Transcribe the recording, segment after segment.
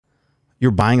You're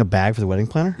buying a bag for the wedding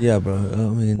planner? Yeah, bro. I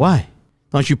mean, Why?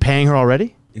 Aren't you paying her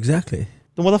already? Exactly.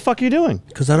 Then what the fuck are you doing?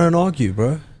 Because I don't argue,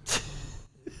 bro.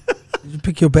 You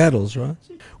pick your battles, right?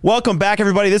 Welcome back,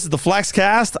 everybody. This is the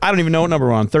Flexcast. I don't even know what number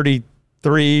we're on.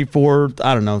 33, 4,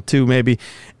 I don't know, 2 maybe.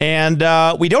 And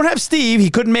we don't have Steve. He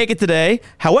couldn't make it today.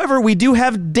 However, we do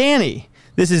have Danny.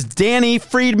 This is Danny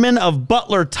Friedman of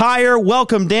Butler Tire.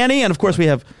 Welcome, Danny. And, of course, we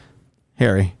have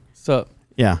Harry. What's up?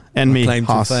 Yeah, and me, Claim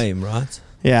Haas. to fame, right?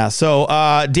 Yeah, so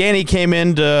Danny came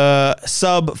in to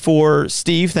sub for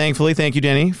Steve, thankfully. Thank you,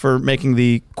 Danny, for making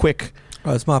the quick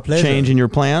It's my pleasure. change in your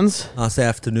plans. Nice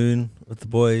afternoon with the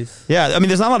boys. Yeah, I mean,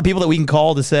 there's not a lot of people that we can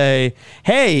call to say,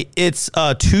 hey, it's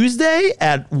Tuesday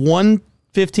at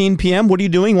 1:15 p.m. What are you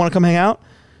doing? You want to come hang out?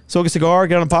 Smoke a cigar,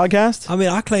 get on a podcast? I mean,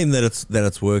 I claim that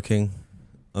it's working.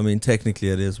 I mean, technically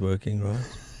it is working, right?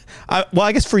 Well,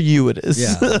 I guess for you it is.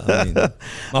 Yeah. I mean,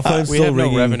 my phone's We still have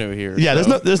ringing. no revenue here. Yeah,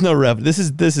 so. there's no revenue.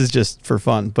 This is just for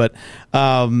fun. But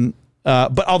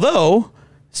although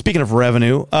speaking of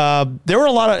revenue, there were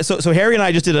a lot of so Harry and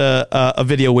I just did a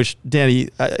video which Danny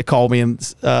called me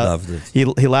and Loved it.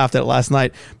 he laughed at it last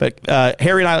night. But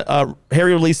Harry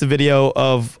released a video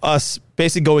of us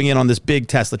basically going in on this big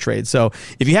Tesla trade. So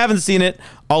if you haven't seen it,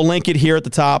 I'll link it here at the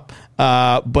top.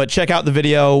 But check out the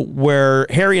video where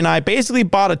Harry and I basically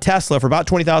bought a Tesla for about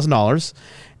 $20,000.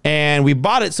 And we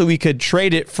bought it so we could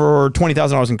trade it for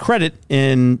 $20,000 in credit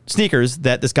in sneakers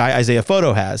that this guy, Isaiah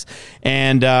Photo, has.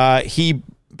 And he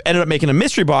ended up making a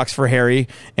mystery box for Harry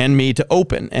and me to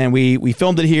open. And we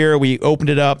filmed it here. We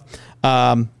opened it up.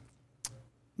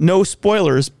 No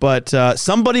spoilers, but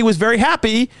somebody was very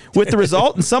happy with the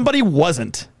result and somebody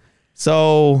wasn't.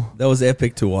 So That was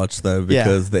epic to watch, though,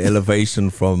 because the elevation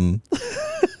from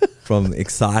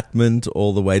excitement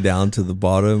all the way down to the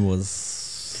bottom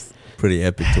was pretty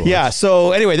epic to watch. yeah.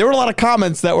 So anyway, there were a lot of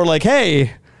comments that were like,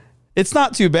 hey, it's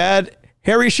not too bad.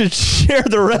 Harry should share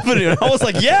the revenue. And I was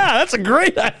like, yeah, that's a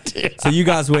great idea. So you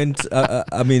guys went,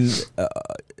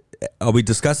 are we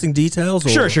discussing details?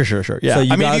 Or? Sure. Yeah. So I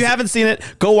mean, if guys- you haven't seen it,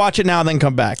 go watch it now and then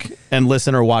come back and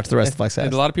listen or watch the rest of And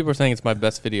Flexcast. a lot of people are saying it's my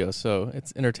best video, so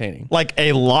it's entertaining. Like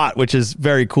a lot, which is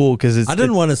very cool because it's. I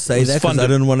didn't want to say was that fun because I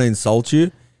to- didn't want to insult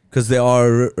you because there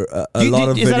are a lot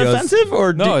of videos. Is that offensive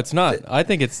or No, it's not. I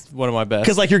think it's one of my best.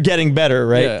 because like you're getting better,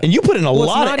 right? Yeah. And you put in a Well, it's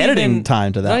lot of not editing even-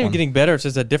 time to It's that not even one. getting better. It's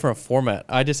just a different format.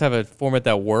 I just have a format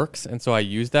that works, and so I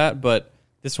use that. But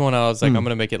this one, I was like, I'm going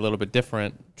to make it a little bit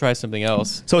different. Try something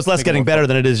else. So it's less Make it getting more better fun.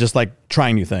 than it is just like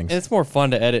trying new things. And it's more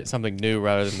fun to edit something new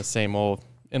rather than the same old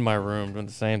in my room doing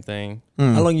the same thing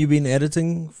How long you been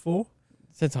editing for?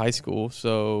 since high school.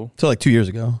 So So like 2 years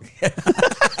ago.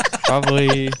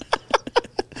 probably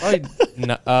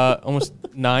almost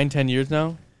 9-10 years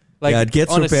now. Like Yeah, it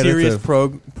gets on repetitive. a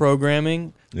serious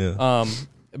programming. Yeah.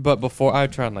 But before I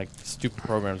tried like stupid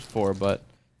programs before, but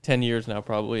 10 years now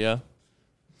probably, yeah.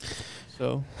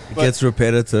 So It but gets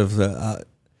repetitive.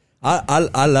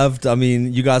 I loved, I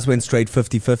mean, you guys went straight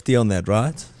 50-50 on that,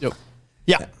 right? yep.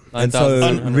 Yeah. And so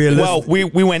 9,700. realistic. Well,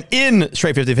 we went in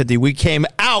straight 50-50. We came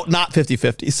out not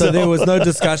 50-50. So there was no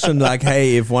discussion like,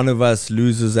 hey, if one of us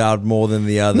loses out more than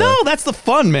the other. No, that's the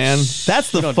fun, man.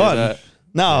 That's the You don't do fun. that.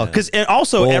 No, because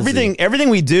also Ballsy. everything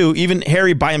we do, even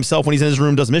Harry by himself when he's in his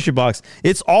room does a mystery box.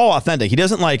 It's all authentic. He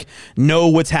doesn't like know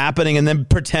what's happening and then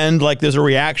pretend like there's a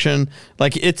reaction.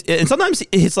 Like and sometimes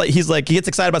it's like he gets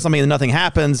excited about something and nothing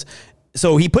happens.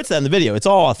 So he puts that in the video. It's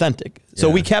all authentic. So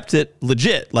Yeah. we kept it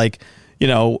legit. Like, you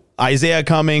know, Isaiah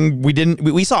coming.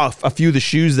 We saw a few of the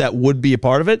shoes that would be a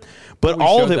part of it, but We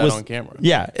all showed of it that was on camera.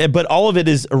 Yeah, but all of it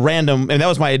is random, and that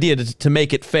was my idea to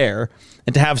make it fair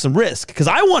and to have some risk because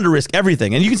I wanted to risk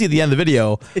everything. And you can see at the end of the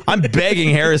video, I'm begging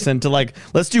Harrison to like,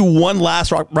 let's do one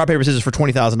last rock paper scissors for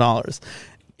 $20,000.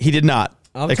 He did not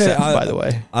accept, by the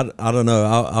way. I don't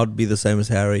know. I'd be the same as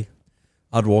Harry.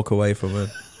 I'd walk away from it.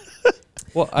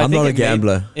 Well, I I'm think not a it made-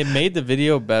 gambler. It made the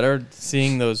video better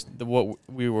seeing what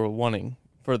we were wanting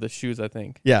for the shoes, I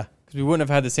think. Yeah. Because we wouldn't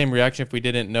have had the same reaction if we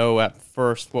didn't know at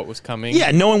first what was coming.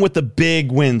 Yeah, knowing what the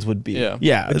big wins would be. Yeah.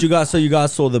 Yeah. But you guys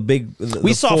saw the big.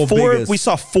 We saw four. biggest. We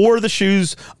saw 4 of the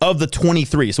shoes of the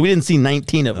 23, so we didn't see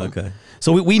 19 of them. Okay.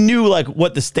 So we knew like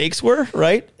what the stakes were,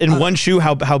 right? In one shoe,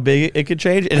 how big it could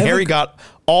change. And I have Harry a- got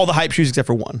all the hype shoes except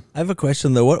for one. I have a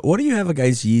question though. What do you have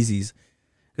against Yeezys?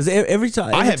 Because every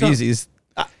time I have Yeezys.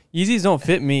 Yeezys don't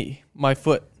fit me, my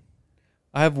foot.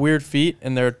 I have weird feet,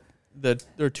 and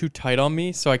they're too tight on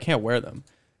me, so I can't wear them.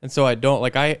 And so I don't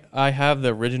like. I have the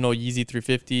original Yeezy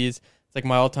 350s. It's like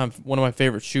my all-time one of my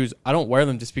favorite shoes. I don't wear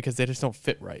them just because they just don't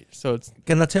fit right. So it's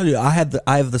Can I tell you? I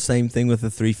have the same thing with the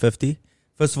 350.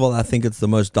 First of all, I think it's the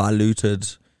most diluted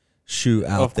shoe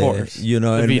out Of there, course. you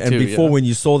know, The and V2, before yeah. when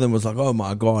you saw them it was like, oh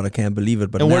my God, I can't believe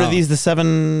it. But And what now, are these? The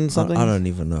 7 something? I don't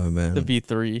even know, man. The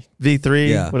V3. V3,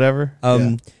 Yeah. whatever.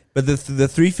 But the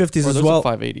 350s Or as those well.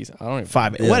 are 580s. I don't even.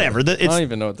 5, Yeah. whatever. I don't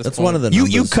even know at this That's point. one of the You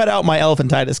numbers. cut out my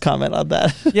elephantitis comment on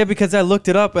that. Yeah, because I looked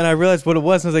it up and I realized what it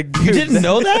was. And I was like, You dude, didn't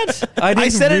know that? I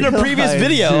didn't said it in a previous realize.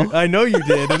 video. I know you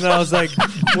did. And then I was like,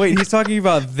 wait, he's talking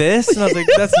about this? And I was like,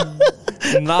 that's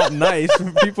not nice.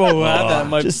 People who have that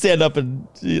might. Just stand up and,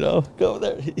 go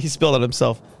there. He spilled it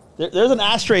himself. There's an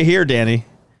ashtray here, Danny.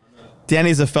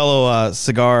 Danny's a fellow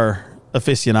cigar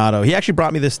aficionado. He actually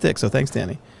brought me this stick, so thanks,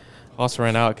 Danny. Also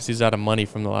ran out because he's out of money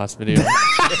from the last video.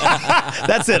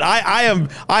 That's it. I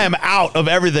am out of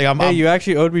everything. Hey, you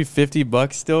actually owed me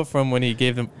 $50 still from when he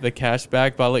gave them the cash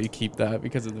back, but I'll let you keep that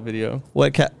because of the video.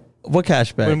 What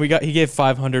cash back? When he gave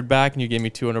 $500 back and you gave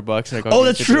me $200. And I Oh,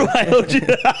 that's true. I owed you.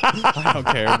 I don't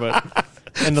care, but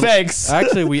Thanks.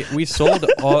 Actually, we sold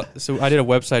all. So I did a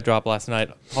website drop last night.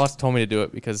 Hoss told me to do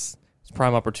it because it's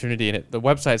prime opportunity, and the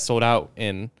website sold out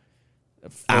in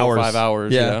 4 or 5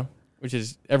 hours. Yeah. Which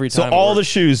is every So time. all the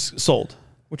shoes sold.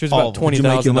 which was all about of them. Did you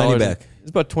make your money $20,000. back?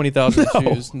 It's about 20,000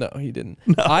 shoes. No, he didn't.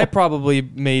 I probably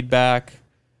made back.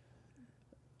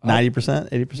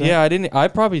 90%, 80%. Yeah, I didn't. I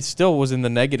probably still was in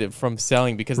the negative from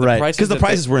selling because the right. prices. Because the that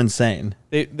prices were insane.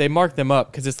 they marked them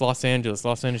up because it's Los Angeles.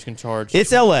 Los Angeles can charge.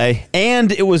 It's LA,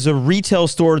 and it was a retail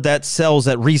store that sells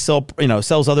at resale.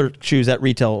 Sells other shoes at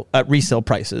resale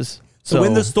prices. So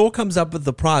when the store comes up with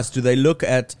the price, do they look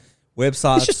at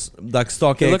websites like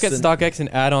StockX? They look at and- StockX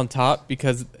and add on top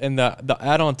because in the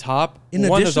add on top, In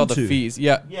one there's all the addition to- fees.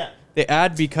 Yeah. Yeah. They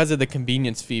add because of the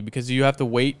convenience fee because you have to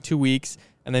wait 2 weeks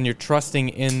and then you're trusting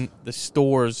in the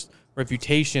store's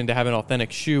reputation to have an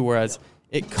authentic shoe, whereas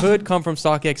it could come from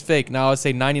StockX fake. Now I would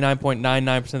say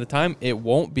 99.99% of the time it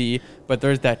won't be, but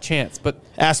there's that chance. But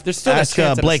Ask there's still that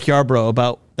chance that Blake Yarbrough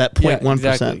about that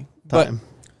 0.1% time.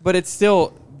 But it's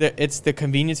still it's the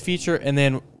convenience feature, and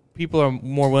then people are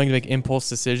more willing to make impulse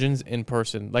decisions in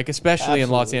person, like especially in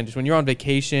Los Angeles. When you're on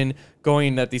vacation,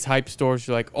 going at these hype stores,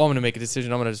 you're like, oh, I'm going to make a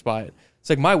decision. I'm going to just buy it. It's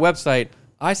like my website,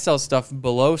 I sell stuff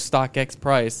below StockX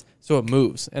price, so it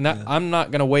moves. And that I'm not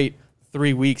going to wait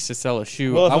 3 weeks to sell a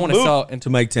shoe. Well, if I it want to moved- sell it in to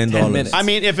make $10. 10 minutes. I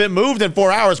mean, if it moved in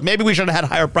 4 hours, maybe we should have had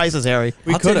higher prices, Harry.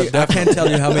 We I'll tell could you, have. I can't tell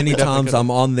you how many Definitely times could've.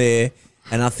 I'm on there,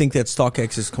 and I think that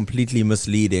StockX is completely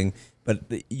misleading. But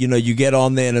you get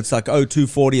on there and it's like, oh,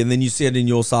 $240, and then you see it in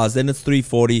your size, then it's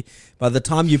 $340. By the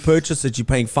time you purchase it, you're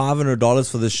paying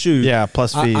 $500 for the shoe. Yeah,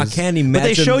 plus fees. I can't imagine. But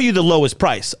they show you the lowest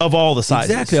price of all the sizes.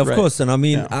 Exactly, of right? course. And I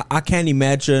mean, Yeah. I can't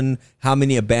imagine how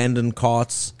many abandoned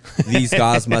carts these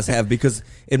guys must have, because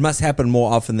it must happen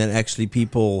more often than actually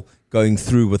people going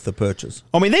through with the purchase.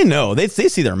 I mean, they know. They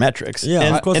see their metrics. Yeah,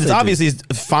 and, of course and it's they do. obviously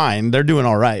fine. They're doing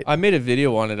all right. I made a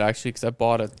video on it actually because I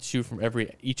bought a shoe from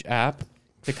each app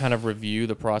to kind of review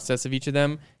the process of each of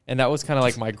them, and that was kind of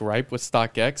like my gripe with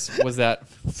StockX was that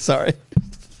Sorry.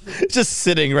 Just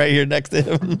sitting right here next to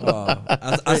him.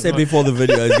 I said before the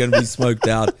video is going to be smoked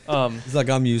out. He's like,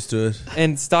 I'm used to it.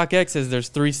 and StockX says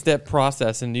there's 3-step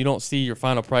process, and you don't see your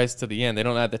final price to the end. They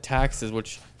don't add the taxes,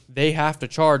 which they have to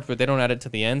charge, but they don't add it to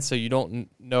the end, so you don't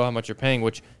know how much you're paying.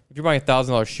 Which if you're buying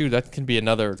 $1,000 shoe, that can be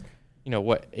another,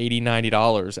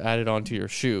 $80-$90 added onto your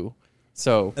shoe.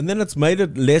 So And then it's made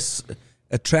it less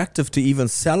attractive to even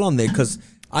sell on there, because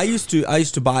I used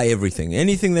to buy everything.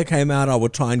 Anything that came out, I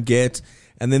would try and get.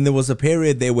 And then there was a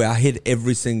period there where I hit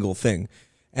every single thing.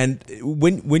 And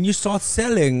when you start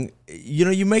selling,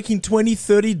 you're making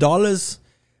 $20-$30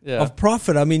 yeah, of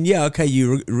profit. I mean, yeah, okay,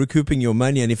 you're recouping your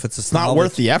money, and if it's a It's not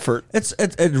worth the effort.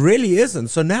 it really isn't.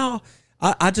 So now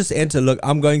I just enter. Look,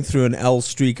 I'm going through an L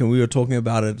streak, and we were talking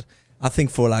about it. I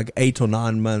think for like 8 or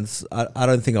 9 months. I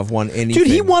don't think I've won anything. Dude,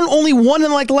 he only won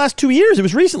in like the last 2 years. It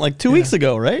was recent, like 2 weeks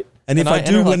ago, right? And if And I I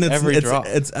do enter, win, like, every it's drop.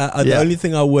 the Yeah. only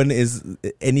thing I win is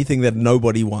anything that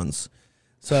nobody wants.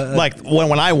 So Like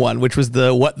when I won, which was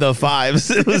the fives.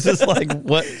 It was just like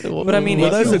what? But I mean, were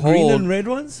if those you the green hold- and red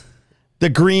ones? the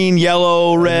green,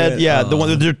 yellow, red. red. Yeah, the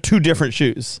one. They're two different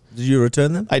shoes. Did you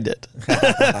return them? I did.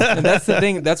 and that's the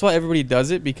thing. That's why everybody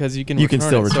does it, because you can still it.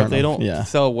 So return if they them, don't yeah.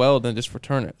 sell well, then just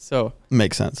return it. So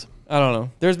Makes sense. I don't know.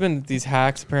 There's been these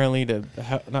hacks apparently to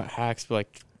not hacks, but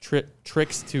like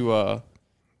tricks to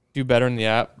do better in the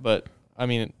app. But I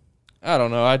mean, I don't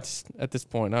know. At this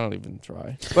point, I don't even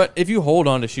try. But if you hold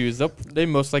on to shoes, they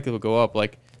most likely will go up.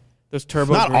 Like those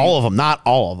turbo. Not green, all of them. Not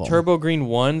all of them. Turbo green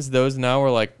ones. Those now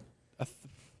are like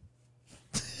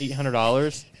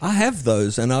 $800. I have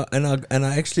those, and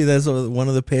I actually, there's one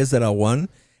of the pairs that I won.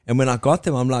 And when I got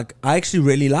them, I'm like, I actually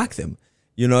really like them,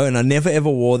 and I never ever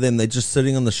wore them. They're just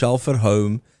sitting on the shelf at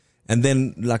home. And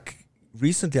then like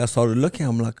recently I started looking,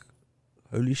 I'm like,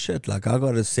 holy shit, like I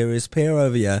got a serious pair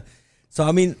over here. So,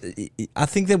 I mean, I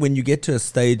think that when you get to a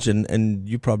stage, and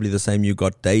you're probably the same, you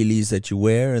got dailies that you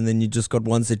wear, and then you just got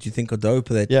ones that you think are dope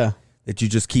that you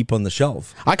just keep on the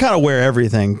shelf. I kind of wear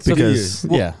everything because,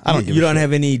 I don't give You a don't shit.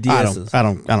 have any DSs? I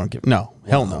don't give, no,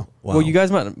 hell no. Wow. Well, you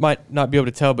guys might not be able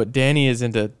to tell, but Danny is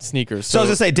into sneakers. So I was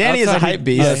going to say, Danny is a hype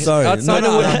beast. Oh, sorry. Outside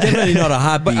No, of I'm definitely not a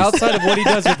hype But beast. outside of what he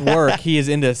does with work, he is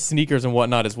into sneakers and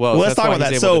whatnot as well. Well, So let's that's talk why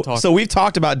about he's that. able to talk. So we've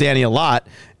talked about Danny a lot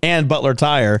and Butler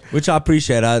Tire. Which I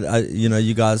appreciate. I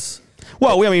you guys,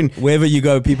 Well, I mean, wherever you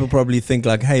go, people probably think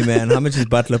like, hey, man, how much is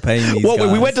Butler paying these well,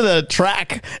 guys? we went to the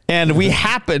track and we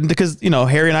happened because,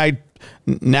 Harry and I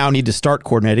now need to start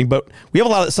coordinating, but we have a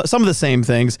lot of some of the same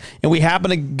things, and we happen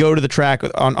to go to the track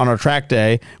on our track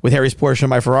day with Harry's Porsche and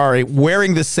my Ferrari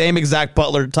wearing the same exact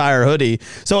Butler Tire hoodie.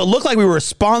 So it looked like we were a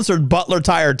sponsored Butler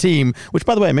Tire team, which,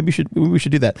 by the way, maybe we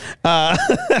should do that.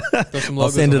 Throw some I'll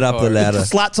logos send on it up the car. ladder.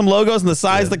 Slot some logos and the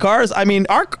size of the cars. I mean,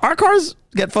 our cars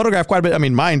get photographed quite a bit. I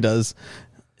mean, mine does.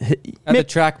 At the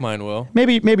track, mine will.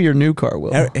 Maybe your new car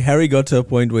will. Harry got to a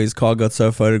point where his car got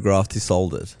so photographed, he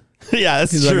sold it. Yeah,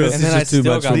 that's He's like, true. this And is then I just too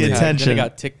still much got for me. The tagged. attention. Then it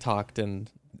got TikToked and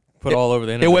put all over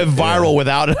the It internet. went viral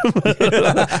without him,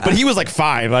 but he was like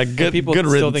fine. Like good, People good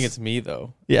still riddance. think it's me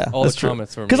though. Yeah, all that's the true.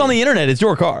 comments were Because me. on the internet, it's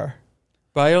your car.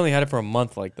 But I only had it for a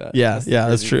month like that. Yeah, That's the that's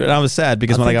crazy true. thing. And I was sad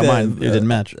because when I got think mine, that, it didn't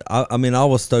match. I mean, I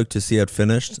was stoked to see it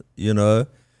finished, and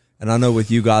I know with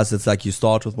you guys, it's like you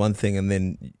start with one thing and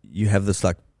then you have this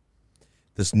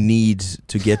need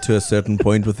to get to a certain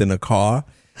point within a car.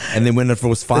 And then when it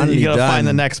was finally You gotta done, find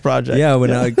the next project. Yeah,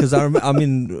 because I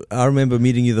remember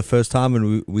meeting you the first time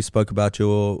and we spoke about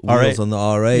your wheels R8. on the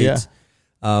R8.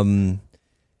 Yeah.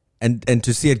 And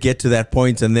to see it get to that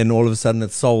point and then all of a sudden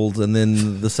it's sold, and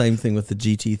then the same thing with the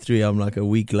GT3. I'm like a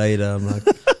week later, I'm like,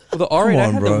 Well, the R8, I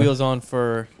on, had bro. the wheels on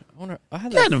for. I had I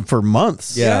had that. him for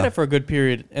months. Yeah, I Yeah. had it for a good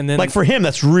period, and then Like for him,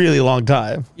 that's really a long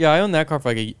time. I owned that car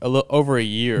for like a little over a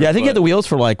year. Yeah, I think you had but the wheels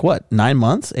for like what, 9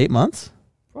 months, 8 months?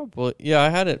 probably. Yeah, I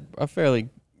had it a fairly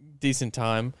decent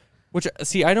time. Which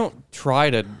I don't try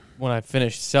to when I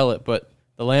finish sell it, but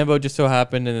the Lambo just so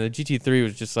happened, and the GT3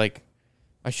 was just like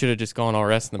I should have just gone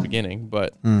RS in the beginning,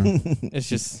 but it's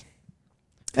just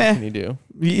what can you do?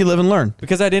 You live and learn.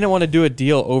 Because I didn't want to do a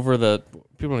deal over the.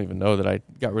 People don't even know that I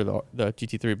got rid of the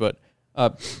GT3, but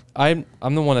I'm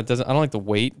the one that doesn't. I don't like to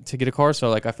wait to get a car, so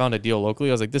like I found a deal locally.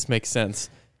 I was like, this makes sense,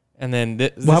 and then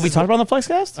Well, have we talked about it on the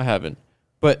Flexcast? I haven't,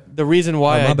 but the reason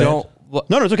why Oh, my I bad. don't.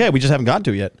 No, it's okay. We just haven't gotten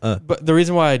to it yet. But the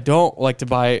reason why I don't like to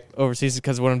buy overseas is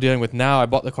because what I'm dealing with now. I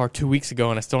bought the car 2 weeks ago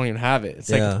and I still don't even have it. It's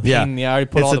like Yeah. a pain in the- I already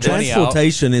put It's all a the money out.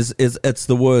 transportation is it's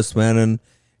the worst, man, and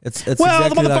it's Well,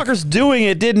 exactly the like, motherfuckers doing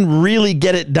it didn't really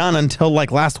get it done until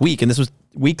like last week, and this was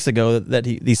weeks ago that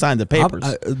he signed the papers.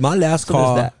 my last So there's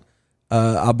car that.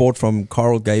 I bought from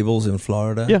Coral Gables in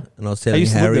Florida. Yeah. And I was I telling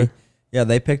used to live Harry. there. Yeah,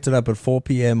 they picked it up at 4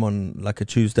 p.m. on like a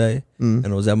Tuesday, and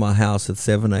it was at my house at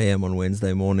 7 a.m. on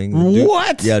Wednesday morning. The dude-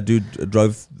 What? Yeah, dude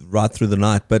drove right through the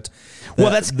night. But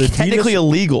Well, that's the technically dealers-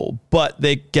 illegal, but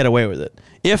they get away with it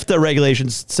if the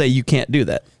regulations say you can't do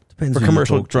that. Depends For who you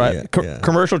commercial talk to,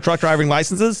 commercial truck driving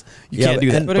licenses, you Yeah, can't do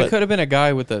but- that. and- But it could have been a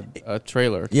guy with a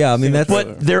trailer. Yeah, I mean, Single that's-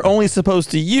 trailer. but they're only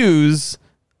supposed to use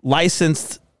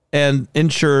licensed and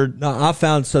insured, No, I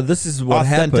found, so this is what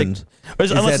authentic. happened.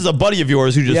 Unless that- it's a buddy of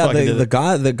yours who just Yeah, fucking did the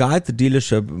it. guy at the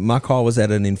dealership, my car was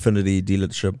at an Infinity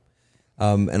dealership,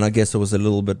 and I guess it was a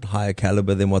little bit higher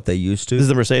caliber than what they used to. This is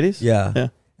the Mercedes. Yeah. Yeah.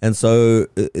 And so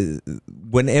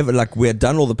whenever, like, we had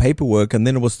done all the paperwork, and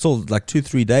then it was still like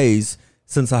 2-3 days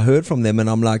since I heard from them, and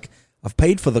I'm like, I've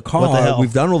paid for the car. What the hell?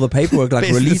 We've done all the paperwork. Like,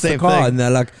 Basically the release the same car. thing. And they're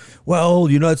like, well,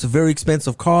 it's a very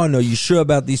expensive car. And are you sure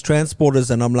about these transporters?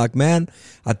 And I'm like, man,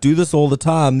 I do this all the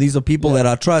time. These are people that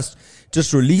I trust.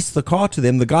 Just release the car to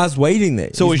them. The guy's waiting there.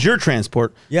 So it was your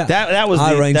transport. Yeah. That was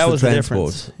I the, arranged that the was the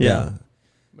transport. difference. Yeah.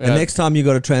 And next time you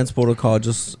got to transport a car,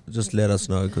 just let us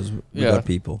know, because we Yeah. got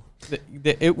people.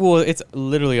 It's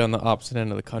literally on the opposite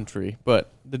end of the country. But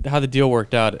how the deal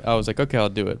worked out, I was like, okay, I'll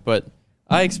do it. But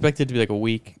I expected it to be like a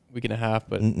week and a half,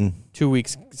 but 2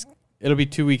 weeks. It'll be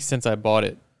 2 weeks since I bought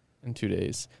it in 2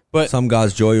 days. But Some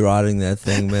guy's joyriding that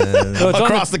thing, man. No, it's on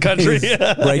Across the country.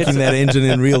 Breaking that engine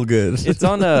in real good. it's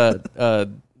on a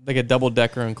like a double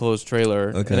decker enclosed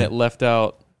trailer, Okay. and it left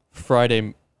out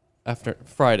Friday after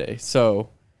Friday. So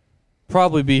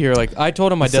probably be here. Like I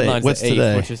told him my Let's say, deadline's what's the 8th,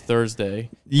 today? which is Thursday.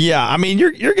 Yeah, I mean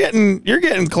you're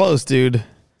getting close, dude.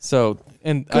 So,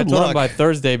 and I Good told luck. him by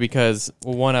Thursday because,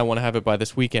 well, one, I want to have it by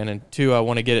this weekend, and two, I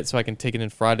want to get it so I can take it in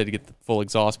Friday to get the full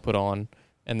exhaust put on,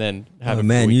 and then have it. Oh, for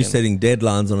man, the you weekend. setting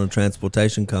deadlines on a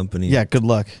transportation company. Yeah, good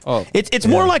luck. Oh, It's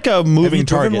more like a Have moving you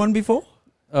driven target. one before?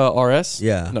 RS?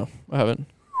 Yeah. No, I haven't.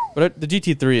 But the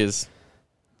GT3 is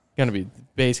going to be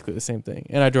basically the same thing.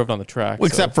 And I drove it on the track.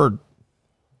 Except for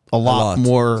a lot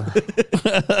more.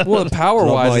 Well,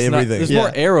 power-wise, there's Yeah.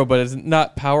 more aero, but it's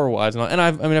not power-wise. And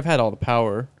I've had all the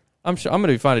power. I'm sure I'm going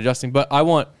to be fine adjusting, but I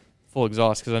want full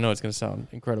exhaust because I know it's going to sound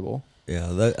incredible. Yeah,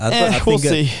 We'll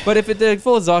see. But if the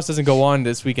full exhaust doesn't go on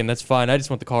this weekend, that's fine. I just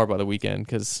want the car by the weekend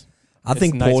because I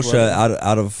think nice Porsche weather.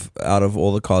 out of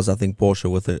all the cars, I think Porsche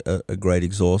with a great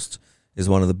exhaust is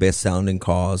one of the best sounding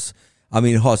cars. I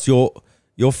mean, Haas,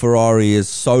 your Ferrari is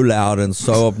so loud and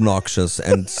so obnoxious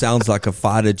and sounds like a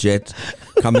fighter jet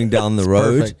coming down the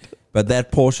road. Perfect. But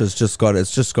that Porsche's just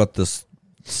got this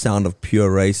sound of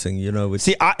pure racing, you know. Which,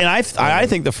 See, I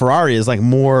think the Ferrari is like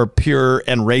more pure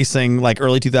and racing, like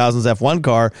early 2000s F1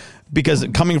 car, because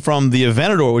coming from the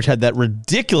Aventador, which had that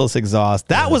ridiculous exhaust,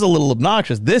 that was a little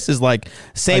obnoxious. This is like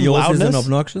same yours loudness. isn't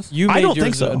obnoxious? You made I don't yours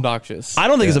think so. obnoxious. I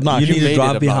don't think it's obnoxious. You need to made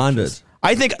drive it behind obnoxious. it.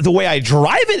 I think the way I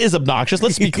drive it is obnoxious.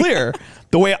 Let's be clear.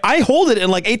 The way I hold it in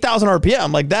like 8,000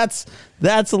 RPM, like that's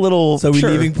a little. So we're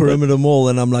sure, leaving Perimeter Mall,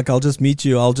 and I'm like, I'll just meet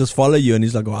you. I'll just follow you. And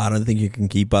he's like, oh, I don't think you can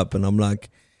keep up. And I'm like,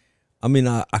 I mean,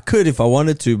 I could if I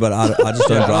wanted to, but I just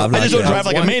don't drive like I just don't that. drive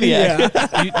like a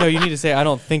maniac. You need to say, I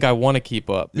don't think I want to keep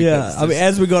up. Yeah, because I mean,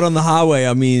 as we got on the highway,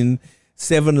 I mean,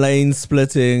 7 lanes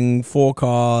splitting, 4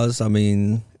 cars. I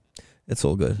mean, it's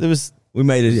all good. It was. We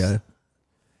made it, yeah.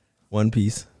 One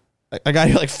piece. I got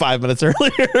here like 5 minutes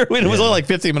earlier. It was only like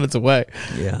 15 minutes away.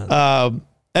 Yeah.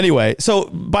 Anyway, so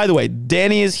by the way,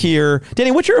 Danny is here.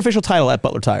 Danny, what's your official title at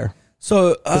Butler Tire?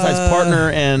 So Besides partner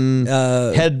and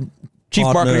head chief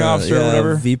marketing officer or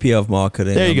whatever? VP of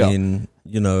marketing. There you go. I mean,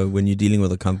 you know, when you're dealing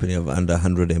with a company of under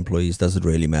 100 employees, does it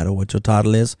really matter what your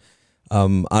title is? I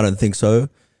don't think so.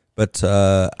 But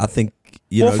I think,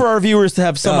 you know, for our viewers to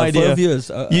have some for idea, our viewers,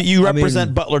 you I mean,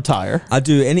 represent Butler Tire. I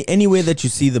do. Anywhere that you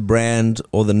see the brand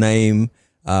or the name,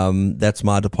 that's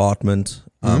my department.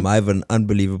 I have an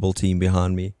unbelievable team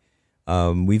behind me.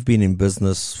 We've been in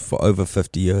business for over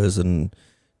 50 years, and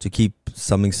to keep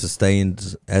something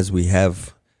sustained as we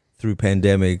have through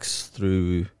pandemics,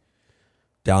 through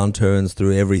downturns,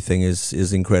 through everything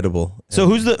is incredible. So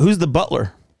who's the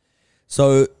Butler?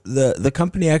 So the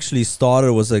company actually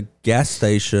started was a gas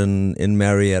station in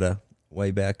Marietta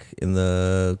way back in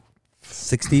the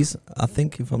 60s, I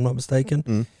think, if I'm not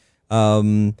mistaken.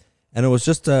 And it was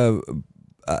just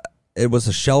it was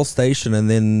a Shell station, and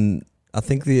then I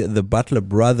think the Butler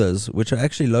brothers, which are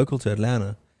actually local to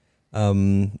Atlanta,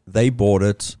 they bought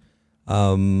it,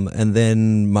 and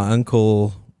then my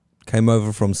uncle came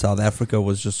over from South Africa,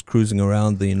 was just cruising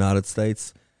around the United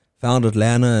States, found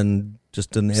Atlanta, and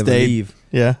just didn't ever leave.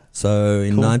 Yeah. So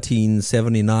in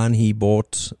 1979, he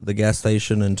bought the gas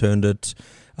station and turned it.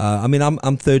 I mean,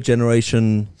 I'm third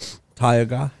generation tire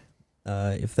guy,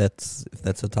 if that's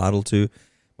a title too.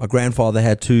 My grandfather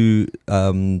had 2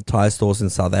 tire stores in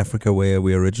South Africa where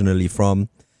we're originally from.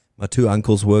 My 2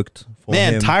 uncles worked for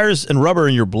him. Man, tires and rubber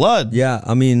in your blood. Yeah,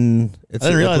 I mean, it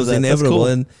didn't realize was that. That's inevitable. cool.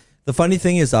 And the funny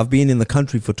thing is, I've been in the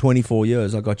country for 24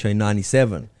 years. I got here in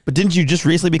 97. But didn't you just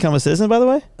recently become a citizen, by the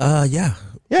way? Yeah.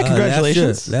 Yeah,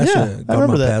 congratulations. Last Yeah, year. I Got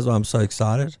remember my that. passport. I'm so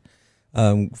excited.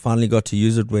 Finally got to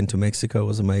use it. Went to Mexico. It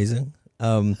was amazing.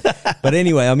 But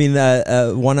anyway, I mean,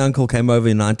 one uncle came over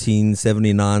in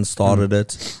 1979, started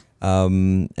it.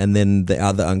 And then the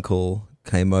other uncle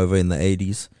came over in the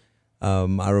 80s.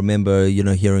 I remember, you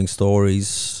know, hearing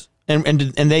stories. And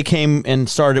they came and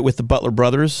started with the Butler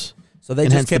brothers. So they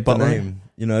And just hence the kept the Butler? name.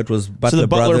 You know, it was Butler, the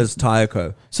Butler- Brothers Tire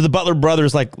Co. So the Butler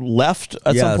brothers like left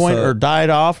at Yeah, some point so- or died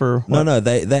off or what? No,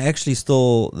 they actually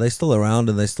still around,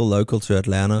 and they're still local to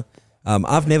Atlanta.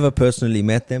 I've never personally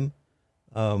met them.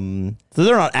 So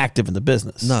they're not active in the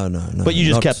business. No. But you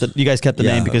just not- you guys kept the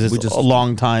Yeah, name because we it's just- a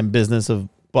long time business of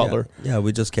Butler. Yeah,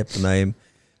 we just kept the name.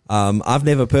 I've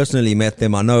never personally met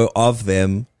them. I know of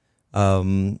them,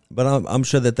 but I'm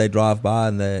sure that they drive by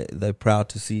and they're proud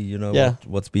to see, you know, Yeah.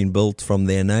 what's been built from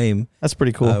their name, That's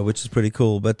pretty cool. which is pretty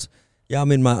cool. But yeah, I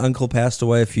mean, my uncle passed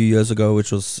away a few years ago,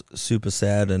 which was super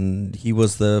sad, and he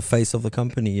was the face of the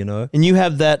company, you know. And you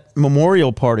have that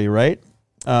memorial party, right?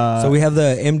 So we have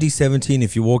the MD17.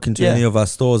 If you walk into Yeah. any of our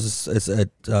stores, it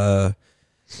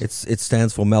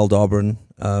stands for Mel Dobrin,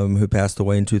 who passed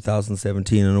away in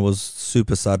 2017, and it was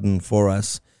super sudden for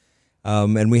us.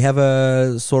 And we have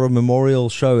a sort of memorial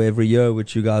show every year,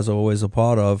 which you guys are always a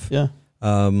part of. Yeah.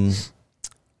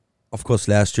 Of course,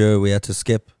 last year we had to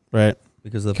skip Right.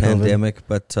 because of the COVID. pandemic,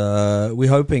 but we're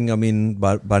hoping, I mean,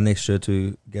 by next year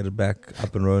to get it back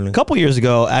up and rolling. A couple years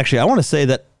ago, actually, I want to say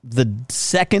that the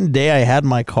second day I had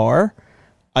my car,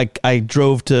 I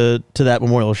drove to that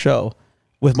memorial show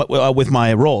with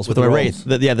my Rolls, with the my Rolls.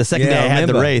 Wraith. The second Yeah, day I I had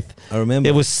the remember. Wraith. I remember.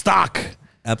 It was stock.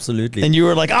 Absolutely. And you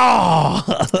were like, oh.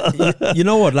 You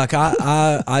know what? Like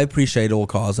I appreciate all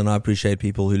cars, and I appreciate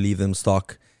people who leave them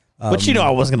stock. But you know I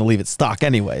wasn't going to leave it stock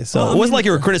anyway. So Well, it wasn't like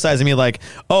you were criticizing me like,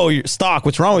 oh, you're stock,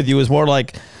 what's wrong with you? It was more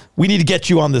like, we need to get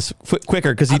you on this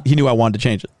quicker because he knew I wanted to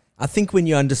change it. I think when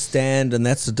you understand, and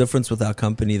that's the difference with our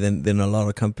company than a lot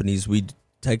of companies, we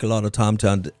take a lot of time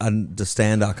to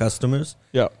understand our customers.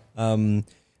 Yeah.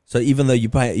 So even though you're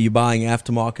buying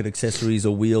aftermarket accessories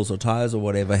or wheels or tires or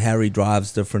whatever, Harry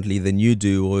drives differently than you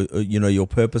do, or you know, your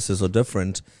purposes are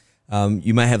different.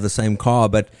 You may have the same car,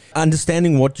 but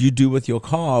understanding what you do with your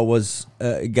car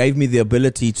gave me the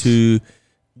ability to,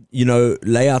 you know,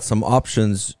 lay out some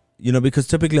options, you know, because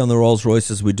typically on the Rolls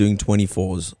Royces, we're doing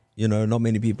 24s, you know, not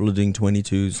many people are doing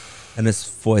 22s, and it's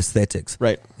for aesthetics.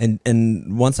 Right. And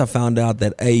once I found out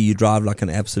that A, you drive like an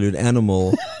absolute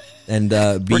animal, and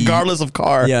B, Regardless of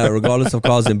car. yeah, regardless of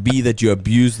cars, and B, that you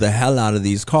abuse the hell out of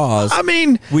these cars. I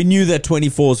mean, We knew that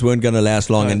 24s weren't going to last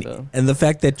long, Kinda. and the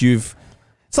fact that you've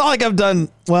it's not like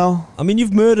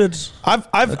you've murdered. I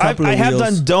have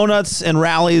done donuts and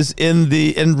rallies in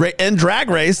drag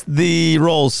race the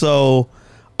rolls. So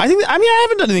I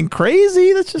haven't done anything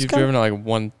crazy. That's just You've driven at like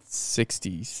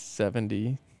 160,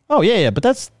 70. Oh yeah,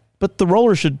 but the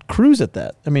roller should cruise at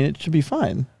that. I mean, it should be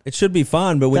fine. It should be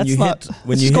fine, but when That's you not- hit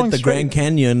when it's you just hit going the straight. Grand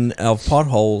Canyon of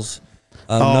potholes,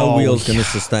 no Oh, wheel's going to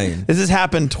sustain. This has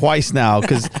happened twice now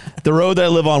because the road that I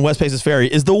live on, West Paces Ferry,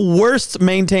 is the worst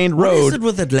maintained road What is it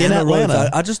with Atlanta in Atlanta. roads?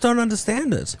 I just don't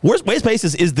understand it. West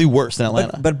Paces is the worst in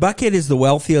Atlanta. But Buckhead is the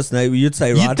wealthiest neighbor. You'd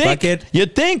say, right? Buckhead.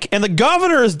 You'd think, and the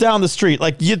governor is down the street.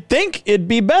 Like, you'd think it'd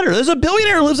be better. There's a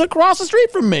billionaire who lives across the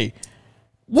street from me.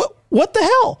 What the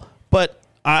hell? But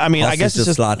I mean, I guess Austin's it's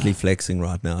just. slightly flexing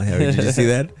right now, Harry. Did you see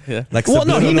that? Yeah. Like Well,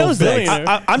 no, he subliminal knows flex.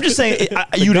 that. I'm just saying,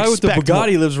 The you'd guy with the expect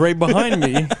Bugatti lives right behind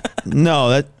me.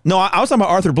 more. No, I was talking about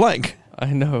Arthur Blank. I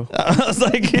know. I was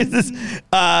like,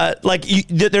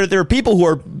 there are people who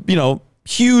are, you know,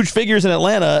 huge figures in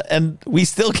Atlanta, and we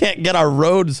still can't get our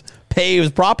roads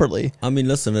paved properly. I mean,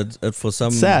 listen, it for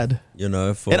some Sad. you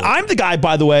know. For And I'm the guy,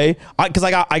 by the way, because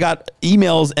I got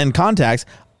emails and contacts.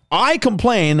 I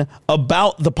complain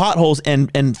about the potholes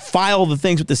and file the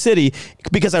things with the city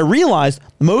because I realized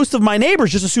most of my neighbors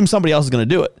just assume somebody else is going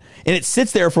to do it. And it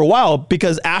sits there for a while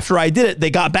because after I did it, they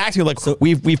got back to me like,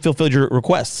 we've fulfilled your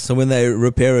requests. so when they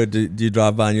repair it, do you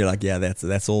drive by and you're like, yeah,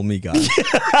 that's all me, guys.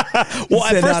 Well,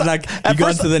 Send out, like you go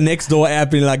into the next door app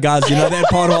and you're like, guys, you know that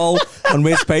pothole on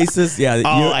West Paces? Yeah,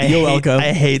 you're welcome.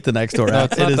 I hate the next door No,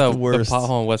 app. it's not It is the the worst.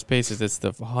 pothole in West Paces. It's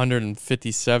the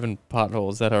 157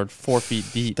 potholes that are 4 feet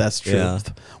deep. That's true. Yeah.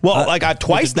 Well, like I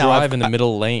twice now. Drive in the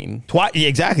middle lane. Yeah,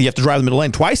 exactly. You have to drive the middle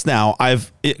lane. Twice now,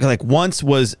 like once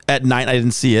was at night, I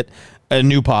didn't see it, a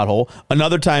new pothole.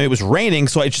 Another time it was raining,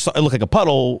 so it looked like a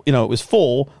puddle. You know, it was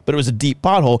full, but it was a deep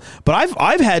pothole. But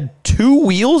I've had 2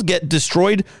 wheels get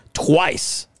destroyed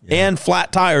twice and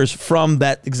flat tires from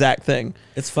that exact thing.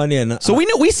 It's funny, and So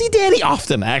we see Danny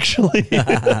often, actually.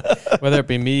 Whether it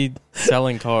be me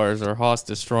selling cars or Haas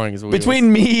destroying his wheels.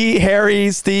 Between me,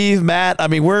 Harry, Steve, Matt, I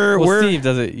mean, we're Steve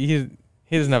does it.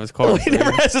 He doesn't have his car. he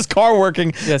never has his car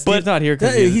working. Yeah, Steve's but not here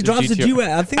because yeah, he drives a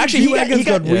G-Wagon. I think actually, the G-Wagon's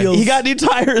got wheels. He got new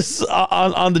tires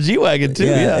on the G-Wagon too.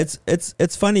 Yeah.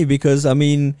 It's funny because I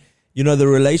mean, you know, the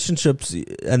relationships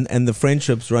and the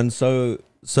friendships run so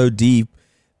deep.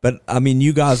 But I mean,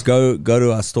 you guys go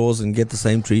to our stores and get the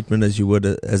same treatment as you would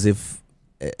as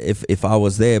if I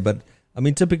was there. But I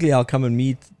mean, typically I'll come and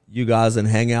meet you guys and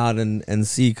hang out and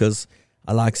see, because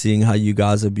I like seeing how you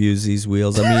guys abuse these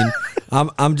wheels. I mean,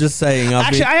 I'm just saying. I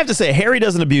have to say, Harry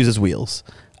doesn't abuse his wheels.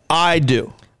 I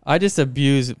do. I just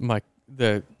abuse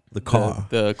the car.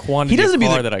 the quantity He doesn't of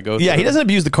abuse car that I go through. Yeah, he doesn't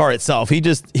abuse the car itself. He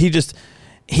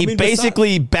mean,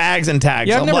 basically bags and tags.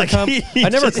 Yeah, I've I'm never like, come. he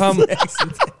I've never just- come.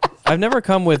 I've never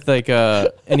come with like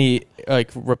any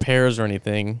like repairs or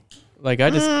anything. Like I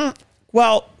just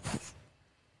Well,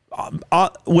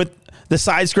 with the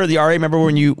side skirt of the RA, remember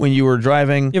when you were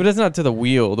driving? yeah, but it's not to the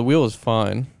wheel. The wheel is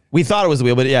fine. We thought it was the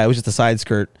wheel, but yeah, it was just the side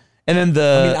skirt. And then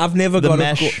I mean, I've never the got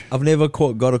mesh.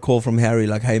 got a call from Harry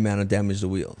like, "Hey man, I damaged the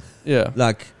wheel." Yeah,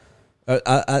 Like,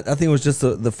 I think it was just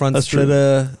the front That's true.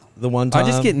 splitter the one time. I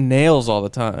just get nails all the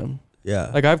time.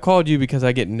 yeah. Like I've called you because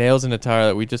I get nails in a tire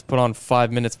that we just put on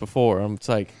 5 minutes before. I'm just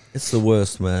like, It's the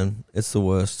worst, man. It's the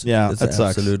worst. Yeah, it's that the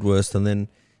sucks. absolute worst. And then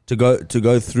to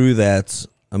go through that,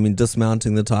 I mean,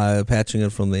 dismounting the tire, patching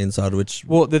it from the inside, which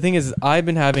well, the thing is, I've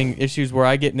been having issues where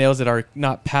I get nails that are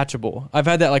not patchable. I've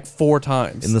had that like 4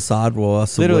 times. in the sidewall,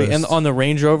 that's the Literally, worst. and on the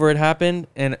Range Rover it happened,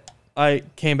 and I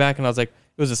came back and I was like,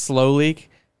 it was a slow leak,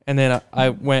 and then I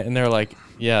went and they're like,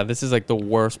 yeah, this is like the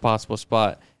worst possible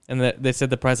spot, and they said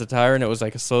the price of tire, and it was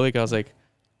like a slow leak. I was like,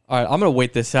 all right, I'm gonna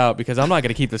wait this out because I'm not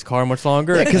gonna keep this car much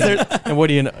longer. And what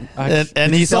do you know?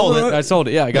 And he sold it. I sold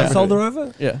it. Yeah, I got You sold her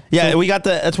over? Yeah. Yeah, we got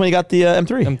that's when you got the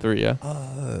M3. M3.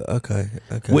 Yeah. Okay.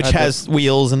 Which has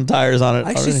wheels and tires on it.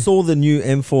 I actually already. saw the new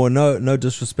M4. No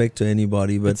disrespect to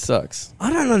anybody, It but sucks.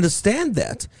 I don't understand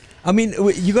that. I mean,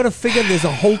 you got to figure there's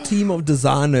a whole team of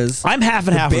designers. I'm half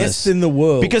and the half of best this. in the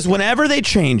world. Because whenever they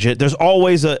change it, there's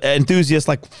always an enthusiast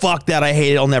like, fuck that, I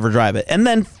hate it, I'll never drive it. And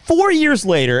then 4 years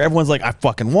later, everyone's like, I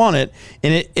fucking want it.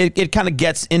 And it kind of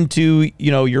gets into,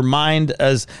 your mind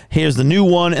as, here's the new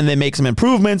one, and they make some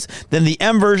improvements. Then the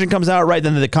M version comes out, right?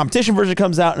 Then the competition version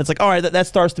comes out, and it's like, all right, that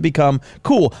starts to become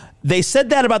cool. They said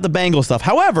that about the Bengal stuff.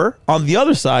 However, on the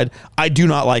other side, I do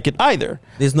not like it either.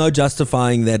 There's no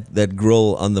justifying that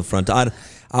grill on the front.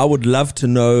 I would love to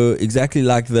know, exactly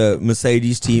like the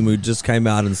Mercedes team who just came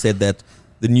out and said that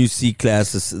the new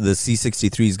C-Class, the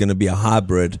C63, is going to be a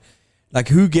hybrid. Like,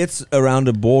 who gets around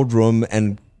a boardroom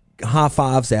and high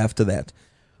fives after that?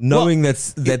 Knowing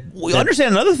We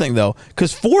understand another thing, though,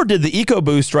 because Ford did the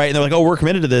EcoBoost, right? And they're like, oh, we're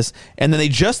committed to this. And then they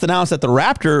just announced that the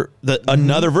Raptor,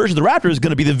 another version of the Raptor, is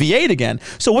going to be the V8 again.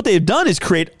 So what they've done is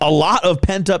create a lot of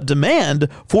pent-up demand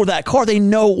for that car they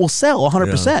know will sell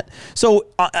 100%. Yeah. So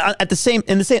I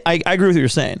agree with what you're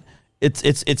saying. It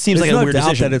seems There's like a no weird doubt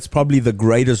decision. that it's probably the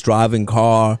greatest driving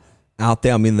car out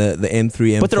there. I mean, the M3,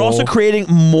 M4. But they're also creating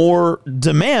more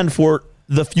demand for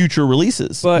the future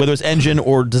releases, whether it's engine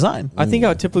or design. I think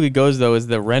how it typically goes, though, is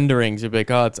the renderings. You're like,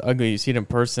 oh, it's ugly. You see it in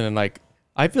person. And, like,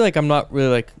 I feel like I'm not really,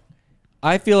 like,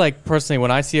 I feel like, personally,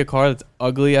 when I see a car that's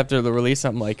ugly after the release,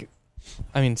 I'm like,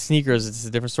 I mean, sneakers, it's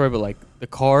a different story, but, like, the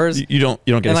cars. You don't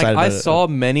get excited about it. I saw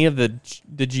many of the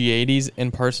G80s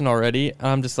in person already, and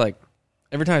I'm just like,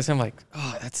 every time I see them, I'm like,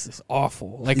 oh, that's just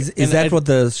awful. Like, is that what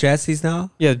the chassis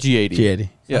now? Yeah, G80. G80.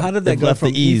 So how did that go from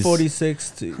E's.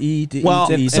 E46 to E to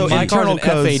Well, E to so and my car's internal an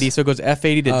codes- F80, so it goes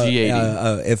F80 to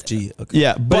G80. FG. Okay.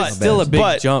 Yeah, But it's still a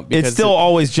big jump. It because still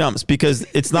always jumps because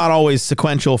it's not always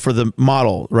sequential for the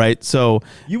model, right? So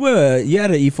You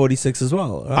had an E46 as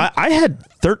well, right? I had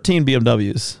 13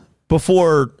 BMWs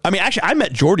before. I mean, actually, I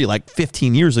met Jordy like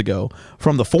 15 years ago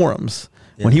from the forums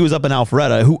when he was up in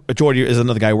Alpharetta. Who Jordy is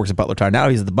another guy who works at Butler Tire. Now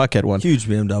he's at the Buckhead one. Huge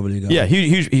BMW guy. Yeah,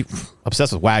 huge. He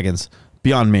obsessed with wagons.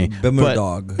 Beyond me. Beamer But-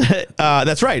 dog.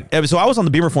 That's right. So I was on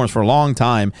the Beamer forums for a long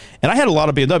time, and I had a lot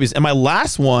of BMWs. And my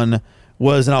last one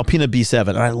was an Alpina B7,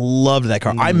 and I loved that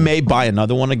car. I may buy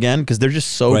another one again because they're just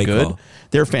so Great good. car.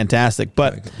 They're fantastic.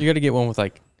 But You got to get one with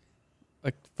like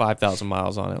 5,000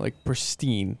 miles on it, like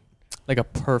pristine, like a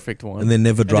perfect one. And then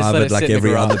never just drive let it it like sit in the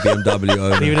every other garage. BMW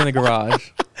owner. Leave it in the garage.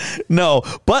 no,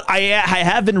 but I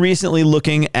have been recently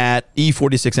looking at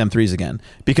E46 M3s again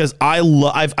because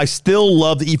I still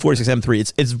love the E46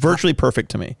 M3. It's virtually perfect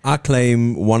to me. I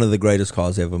claim one of the greatest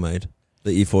cars ever made,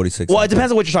 the E46. Well, it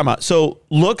depends on what you're talking about. So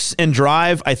looks and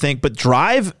drive, I think, but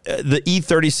drive, the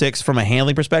E36 from a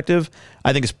handling perspective,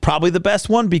 I think is probably the best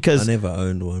one because I never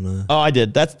owned one. Oh, I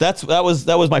did. That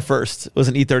was my first. It was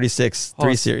an E36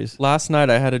 3 Series. Last night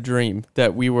I had a dream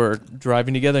that we were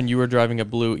driving together and you were driving a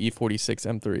blue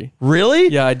E46 M3. Really?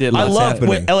 Yeah, I did. I What's love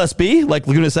happening? LSB, like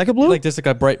Laguna Seca blue. Like just like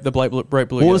a bright blue.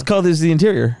 what yeah. was color is the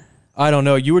interior? I don't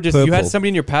know. You were just you had Purple. somebody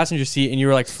in your passenger seat and you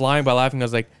were like flying by laughing. I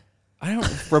was like, I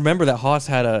don't remember that Haas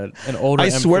had an older. I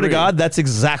swear to M3. God, that's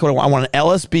exactly what I want. I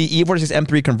want an LSB E46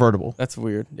 M3 convertible. That's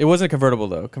weird. It wasn't a convertible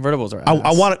though. Convertibles are.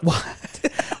 I want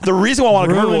it. The reason why I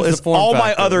want a convertible Ruins is the form all my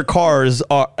factor. other cars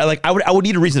are like I would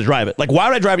need a reason to drive it. Like why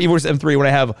would I drive an E46 M3 when I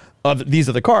have these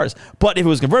other cars? But if it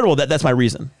was convertible, that's my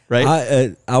reason,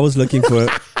 right? I was looking for.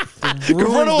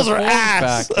 Convertibles are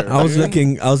ass. I was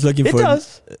looking It for.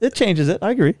 does. It changes it.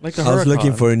 I agree. Like the I was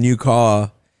looking Huracan. for a new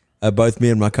car. Both me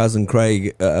and my cousin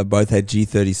Craig both had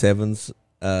G37s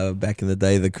back in the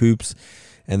day, the coupes,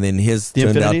 and then his The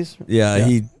turned Infinities? out. Yeah, Yeah.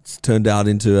 he turned out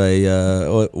into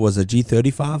a was a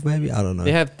G35 maybe, I don't know.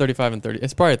 They have 35 and 30.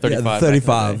 It's probably a 35. Yeah,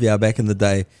 35. Yeah, back in the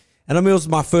day. And I mean, it was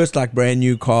my first like brand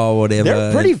new car, or whatever.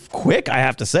 They're pretty quick, I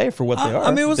have to say, for what they are. I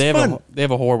mean, it was They fun.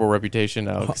 have a horrible reputation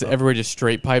now because everybody just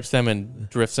straight pipes them and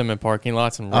drifts them in parking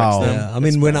lots and wrecks Oh. them. Yeah, I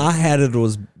mean, when I had it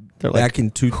was They're like back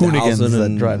in hoonigans 2000 that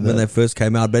and drive when that. they first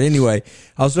came out. But anyway,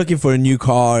 I was looking for a new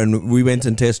car and we went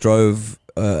and test drove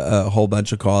a whole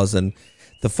bunch of cars. And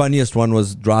the funniest one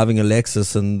was driving a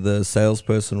Lexus, and the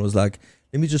salesperson was like,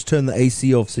 let me just turn the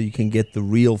AC off so you can get the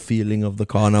real feeling of the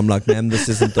car. And I'm like, man, this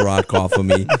isn't the right car for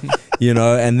me. You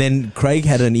know, and then Craig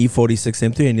had an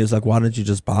E46 M3 and he was like, why don't you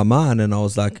just buy mine? And I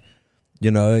was like,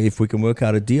 you know, if we can work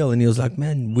out a deal. And he was like,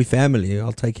 man, we family.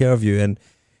 I'll take care of you. And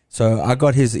so I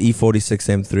got his E46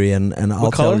 M3 and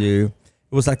I'll color? tell you,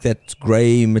 it was like that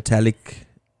gray metallic,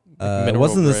 it mineral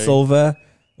wasn't the gray. silver.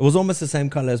 It was almost the same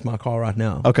color as my car right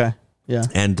now. Okay. Yeah.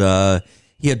 And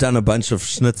he had done a bunch of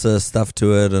Schnitzer stuff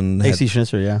to it, and AC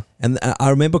Schnitzer, yeah. and I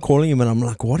remember calling him, and I'm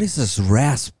like, "What is this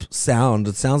rasp sound?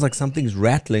 It sounds like something's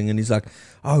rattling." And he's like,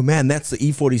 "Oh man, that's the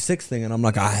E46 thing." And I'm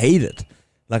like, "I hate it.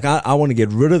 Like I want to get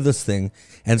rid of this thing."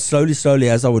 And slowly,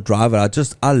 as I would drive it,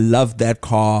 I loved that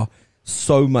car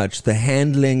so much. The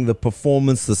handling, the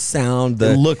performance, the sound,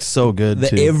 It looked so good, the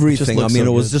too. It just everything. I looked mean,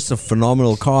 so it was good. just a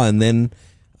phenomenal car. And then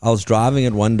I was driving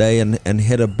it one day and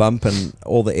hit a bump, and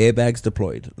all the airbags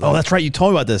deployed. Oh, that's right. You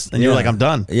told me about this, and you were like, "I'm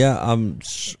done." Yeah,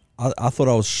 I thought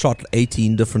I was shot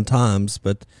 18 different times,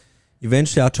 but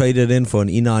eventually I traded in for an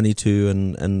E92,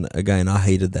 and again, I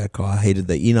hated that car. I hated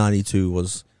the E92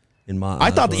 was in my I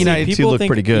eyes thought the was- E92 People looked think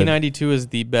pretty good. E92 is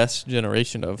the best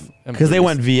generation of Because they M3s.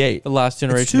 went V8. the last It's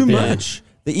generation. too of V8. much.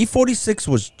 The E46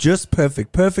 was just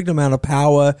perfect amount of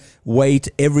power, weight,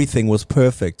 everything was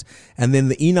perfect. And then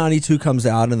the E92 comes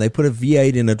out and they put a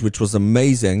V8 in it, which was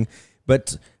amazing.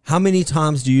 But how many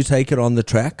times do you take it on the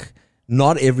track?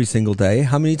 Not every single day.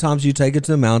 How many times do you take it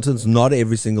to the mountains? Not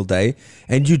every single day.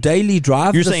 And you daily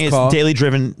drive You're this saying car. it's daily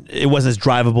driven. It wasn't as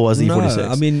drivable as the No, E46.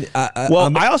 I mean,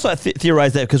 well, I also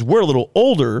theorized that because we're a little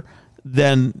older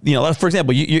than, like, for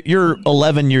example, you're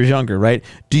 11 years younger, right?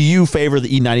 Do you favor the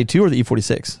E92 or the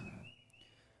E46?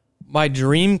 My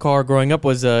dream car growing up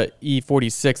was a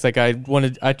E46. Like I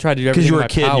tried to do everything. Because you were in a my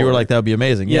kid, and you were power. like, that would be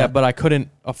amazing. Yeah, but I couldn't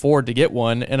afford to get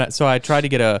one, and so I tried to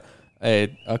get a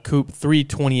coupe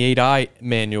 328i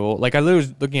manual. Like I literally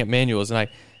was looking at manuals, and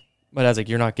my dad's like,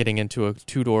 "You're not getting into a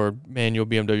 2-door manual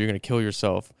BMW. You're gonna kill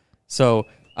yourself." So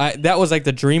that was like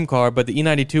the dream car, but the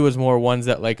E92 was more ones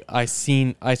that like I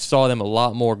saw them a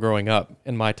lot more growing up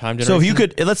in my time generation. So if you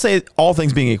could, let's say all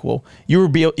things being equal, you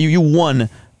won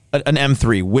an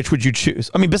M3, which would you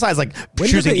choose? I mean, besides like when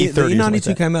choosing did E30. the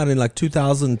E92 came out in like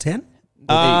 2010?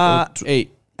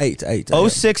 eight. 8.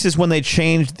 06 is when they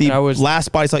changed the And I was-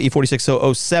 last body style E46.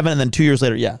 So 07, and then 2 years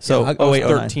later, yeah. So Yeah, I I was 08,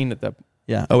 09. 13 at that.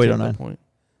 Yeah, at 08, that 09. point.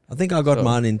 I think I got So-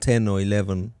 mine in 10 or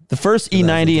 11. The first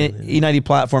E90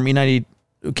 platform, E90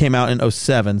 came out in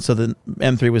 07. So the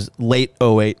M3 was late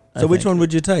 08. So which one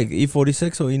would you take,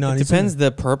 E46 or E92? It depends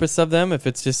the purpose of them. If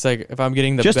it's just like if I'm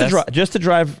getting the Just best, to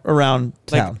drive around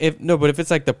like town. but if it's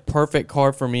like the perfect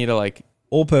car for me to like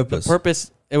All purpose.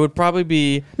 purpose, it would probably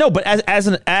be No, but as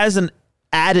an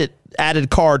added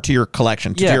car to your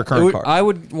collection, to your current car, I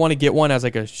would want to get one as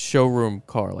like a showroom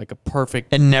car, like a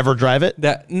perfect and never drive it.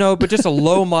 but just a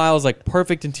low miles, like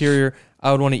perfect interior.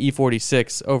 I would want an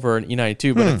E46 over an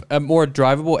E92, but if I'm more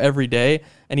drivable every day,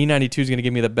 an E92 is going to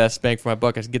give me the best bang for my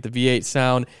buck. I can get the V8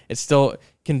 sound. It still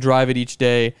can drive it each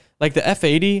day. Like the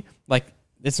F80, like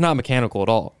it's not mechanical at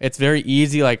all. It's very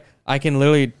easy. Like I can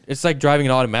literally, it's like driving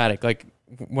an automatic. Like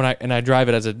when I drive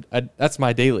it as that's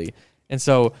my daily. And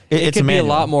so it It's could a be a manual.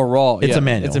 lot more raw. It's a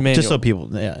manual. It's a manual. Just so people,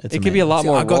 yeah, it's It could be a lot See,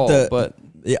 more I got raw, but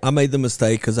I made the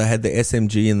mistake because I had the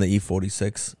SMG and the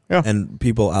E46. Yeah. And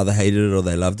people either hated it or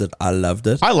they loved it. I loved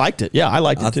it. I liked it. Yeah, I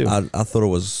liked it too. I thought it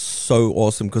was so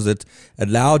awesome because it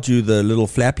allowed you the little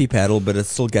flappy paddle, but it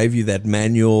still gave you that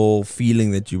manual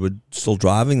feeling that you were still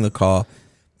driving the car.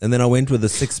 And then I went with a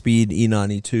 6-speed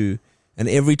E92. And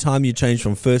every time you change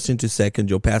from first into second,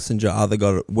 your passenger either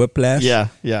got a whiplash. yeah,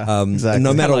 exactly. And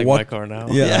no matter like what. my car now.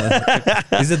 Yeah.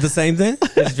 Is it the same thing?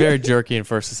 It's very jerky in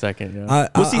first to second. Yeah.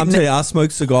 I'm telling you, I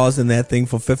smoked cigars in that thing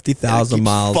for 50,000 Keeps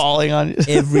miles falling on you.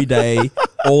 every day,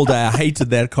 all day. I hated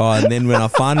that car. And then when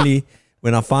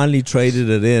I finally traded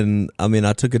it in, I mean,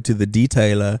 I took it to the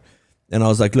detailer and I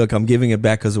was like, look, I'm giving it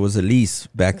back because it was a lease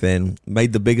back then.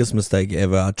 Made the biggest mistake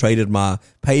ever. I traded my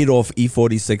paid off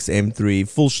E46 M3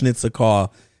 full Schnitzer car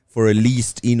for a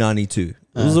leased E92. It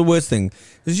was the worst thing.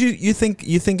 Because you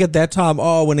think at that time,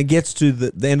 oh, when it gets to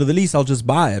the end of the lease, I'll just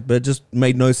buy it. But it just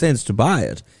made no sense to buy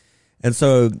it. And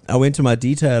so I went to my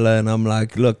detailer and I'm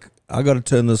like, look, I got to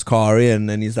turn this car in.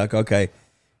 And he's like, okay.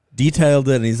 Detailed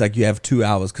it and he's like, you have 2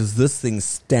 hours because this thing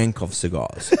stank of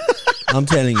cigars. I'm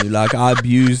telling you, like I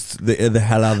abused the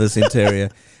hell out of this interior.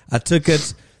 I took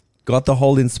it, got the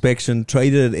whole inspection,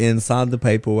 traded it in, signed the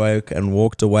paperwork and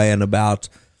walked away. And about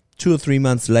 2 or 3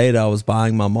 months later, I was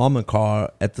buying my mom a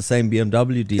car at the same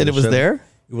BMW dealership. And it was there?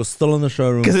 It was still on the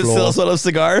showroom floor. Because it's still sort of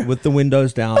cigar. With the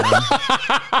windows down.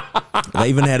 They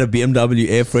even had a BMW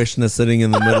air freshener sitting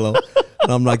in the middle.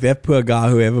 And I'm like, that poor guy,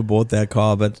 whoever bought that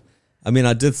car. But I mean,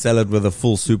 I did sell it with a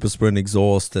full Super Sprint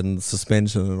exhaust and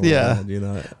suspension and all that, you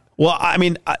know. Well, I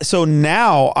mean, so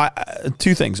now,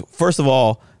 two things. First of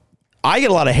all, I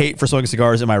get a lot of hate for smoking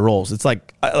cigars in my rolls. It's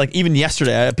like even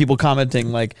yesterday, I had people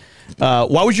commenting like,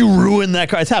 why would you ruin that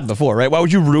car? It's happened before, right? Why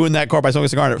would you ruin that car by smoking a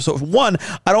cigar? So one,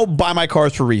 I don't buy my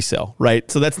cars for resale, right?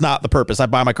 So that's not the purpose. I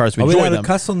buy my cars to Are we enjoy allowed them. to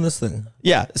cuss on this thing?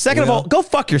 Yeah. Second of all, go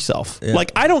fuck yourself. Yeah.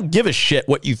 Like, I don't give a shit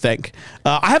what you think.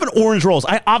 I have an orange Rolls.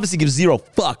 I obviously give zero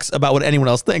fucks about what anyone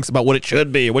else thinks about what it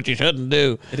should be, what you shouldn't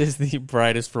do. It is the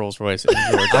brightest Rolls Royce in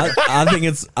Georgia. I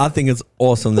think it's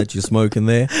awesome that you smoke in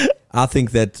there. I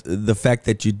think that the fact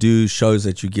that you do shows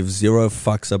that you give zero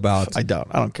fucks about I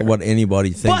don't care what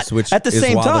anybody thinks, But which at the is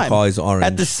same why time, the car is orange.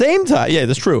 At the same time, yeah,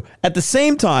 that's true. At the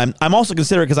same time, I'm also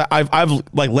considering, because I've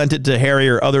like lent it to Harry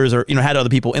or others, or had other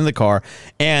people in the car,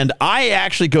 and I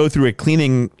actually go through a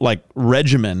cleaning like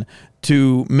regimen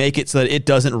to make it so that it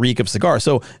doesn't reek of cigar.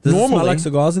 So Does it normally, smell like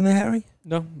cigars in there, Harry?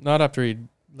 No, not after he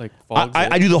like fogs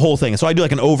I it. do the whole thing. So I do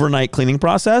like an overnight cleaning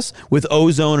process with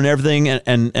ozone and everything, and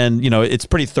it's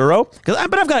pretty thorough. But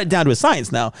I've got it down to a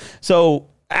science now. So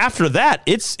after that,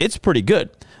 it's pretty good.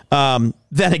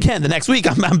 Then again, the next week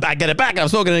I'm back at it back and I'm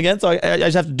smoking it again. So I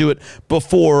just have to do it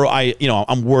before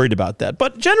I'm worried about that.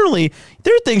 But generally,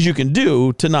 there are things you can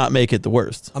do to not make it the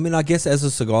worst. I mean, I guess as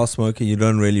a cigar smoker, you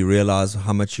don't really realize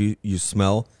how much you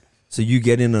smell. So you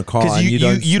get in a car Because and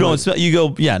you don't smell. You go,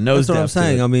 nose. That's what I'm depth to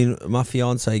saying. it. I mean, my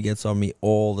fiance gets on me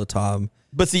all the time.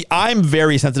 But see, I'm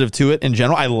very sensitive to it in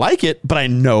general. I like it, but I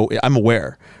know I'm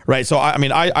aware, right? So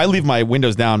I leave my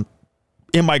windows down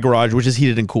in my garage, which is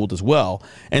heated and cooled as well,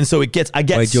 and so I get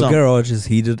Wait, your garage is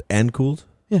heated and cooled?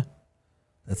 Yeah,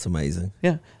 that's amazing.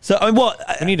 yeah. So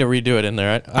We need to redo it in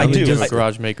there. I do. need to do I- a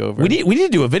garage makeover. we need to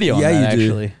do a video on Yeah, that, you do.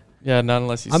 actually. Yeah, not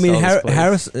unless you. I mean, sell this place.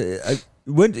 Harris,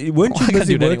 weren't you I gotta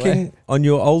busy do it working anyway. on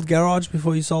your old garage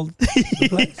before you sold the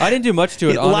place? I didn't do much to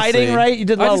it. Honestly. Lighting, right? You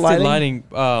did a lot I of just did lighting?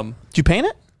 lighting. Did you paint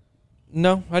it?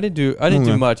 No, I didn't do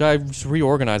Okay. much. I just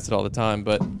reorganized it all the time,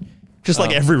 but Just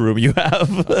like every room you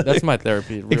have, that's my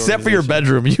therapy. except for your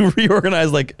reorganization. bedroom, you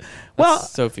reorganize like. Well, That's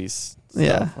Sophie's.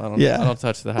 Yeah, Stuff. yeah. I don't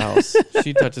touch the house.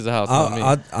 She touches the house,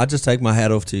 not me. I just take my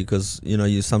hat off to you because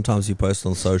you sometimes you post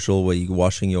on social where you're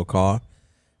washing your car,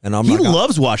 and I'm he like,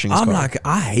 loves washing his I'm car. like,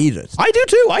 I hate it. I do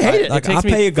too. I hate it. Like, It takes I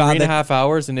pay me a guy 3.5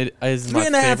 hours, and it is my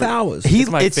 3.5 favorite. hours. He, It's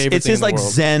my favorite it's thing his in the like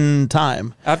world. Zen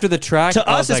time. After the track, To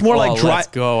I us, was it's more like oh, dry- Let's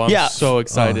go! I'm Yeah. so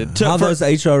excited. To- How for- those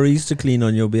HREs to clean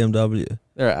on your BMW?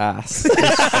 They're ass.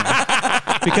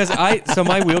 Because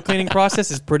my wheel cleaning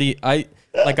process is pretty. I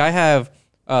have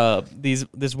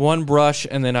this one brush,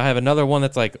 and then I have another one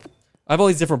that's like I have all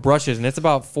these different brushes, and it's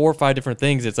about 4 or 5 different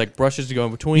things. It's like brushes to go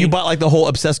in between. You bought like the whole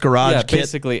Obsessed Garage yeah, kit.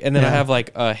 basically, and then I Yeah. have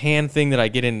like a hand thing that I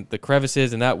get in the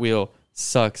crevices, and that wheel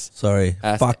sucks. Sorry,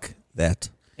 Ass- fuck that.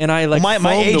 And I like my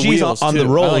foam the AGs wheels on too. the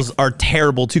I rolls like- are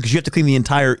terrible too because you have to clean the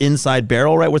entire inside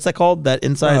barrel, right? What's that called? That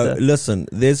inside. No, listen,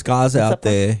 there's guys out that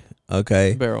there.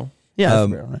 Okay, barrel. yeah, that's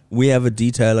the barrel, right? we have a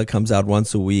detailer comes out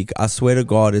once a week. I swear to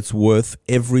God, it's worth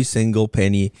every single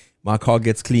penny. My car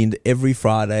gets cleaned every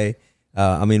Friday.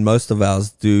 I mean, most of ours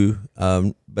do.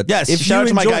 But Yes, if shout you out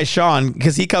to my enjoy- guy Sean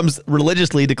because he comes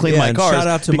religiously to clean Yeah, my and cars. shout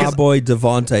out to my because- boy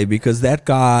Devonte because that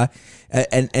guy,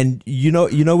 and you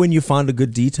know when you find a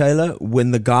good detailer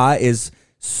when the guy is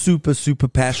super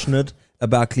passionate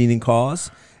about cleaning cars,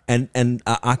 and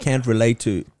I can't relate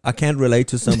to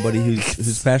somebody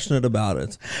who's passionate about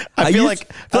it. I feel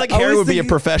like Harry was would be a thinking-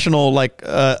 professional like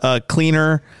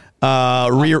cleaner,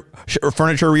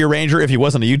 furniture rearranger if he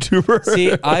wasn't a YouTuber.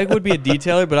 See, I would be a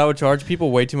detailer, but I would charge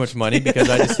people way too much money because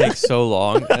I just take so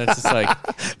long, and it's just like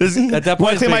at that When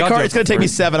I point, clean my I'll car, do it it's gonna for take me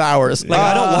free. 7 hours. Like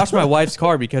I don't wash my wife's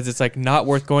car because it's like not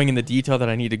worth going in the detail that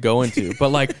I need to go into. But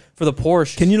like for the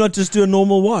Porsche, Can you not just do a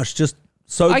normal wash? Just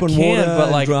soap I and can, water but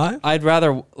and like dry? I'd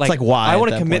rather like why I at want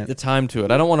to that commit point? the time to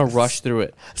it. I don't want to rush through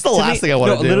it. It's the To last thing I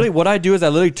wanna do. Literally, what I do is I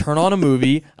literally turn on a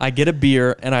movie, I get a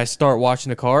beer, and I start watching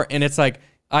the car. And it's like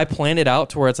I plan it out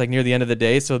to where it's like near the end of the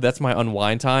day, so that's my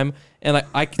unwind time. And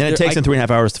like And it takes him 3.5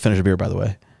 hours to finish a beer, by the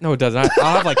way. No, it doesn't.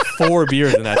 I'll have like 4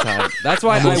 beers in that time. That's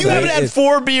why You You haven't had it's-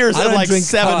 4 beers I in don't like drink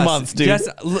 7 Cos. months, dude. Just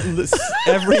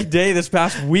every day this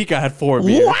past week, I had 4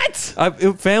 beers.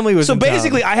 What? Family was So in town.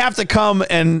 basically, I have to come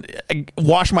and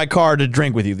wash my car to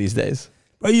drink with you these days.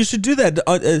 Oh, you should do that.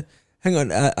 Hang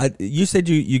on. You said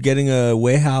you're getting a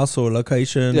warehouse or a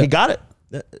location. You got it.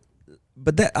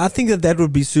 But I think that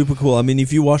would be super cool. I mean,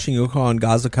 if you're washing your car and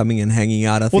guys are coming and hanging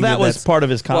out, I Well, think that was that's, part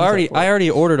of his Well, concept. I already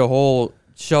ordered a whole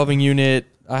shelving unit.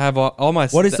 I have all my.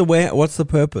 What's the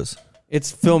purpose?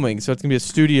 It's filming, so it's gonna be a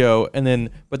studio, and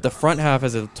then but the front half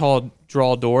has a tall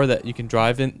draw door that you can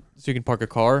drive in, so you can park a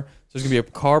car. So there's gonna be a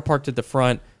car parked at the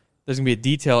front. There's gonna be a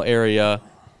detail area,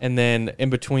 and then in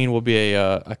between will be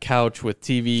a couch with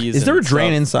TVs. Is there a and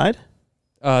drain stuff. inside?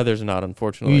 There's not,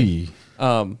 unfortunately.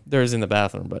 There's in the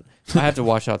bathroom, but I have to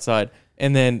wash outside.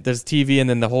 And then there's TV, and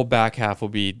then the whole back half will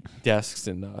be desks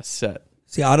and set.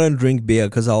 See, I don't drink beer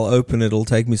because I'll open it. It'll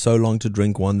take me so long to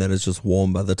drink one that is just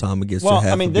warm by the time it gets to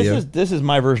half a beer. This is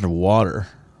my version of water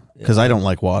because I don't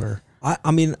like water.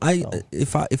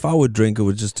 If I would drink, it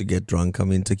would just to get drunk. I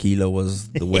mean, tequila was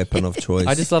the weapon of choice.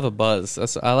 I just love a buzz.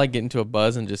 I like getting to a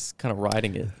buzz and just kind of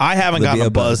riding it. I haven't gotten a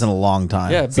buzz in a long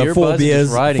time. Yeah, so beer four buzz beers, and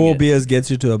just riding four it. beers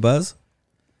gets you to a buzz.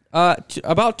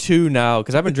 About 2 now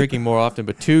because I've been drinking more often.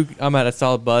 But 2, I'm at a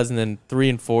solid buzz, and then 3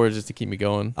 and 4 is just to keep me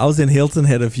going. I was in Hilton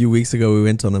Head a few weeks ago. We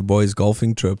went on a boys'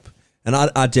 golfing trip, and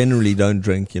I generally don't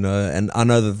drink, and I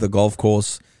know that the golf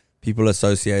course people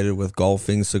associated with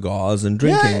golfing, cigars, and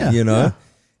drinking, Yeah.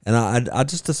 And I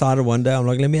just decided one day, I'm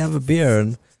like, let me have a beer,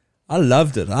 and I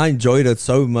loved it. I enjoyed it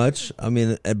so much. I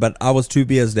mean, but I was 2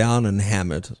 beers down and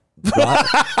hammered. Right?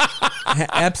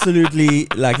 Absolutely,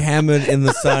 like hammered in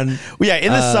the sun. Well, yeah,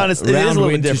 in the sun, it is a little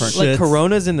bit different. Like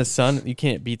Coronas in the sun, you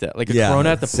can't beat that. Like a Corona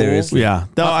at the seriously. pool. Yeah,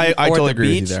 no, I totally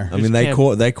agree with you there. I mean,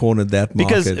 they cornered that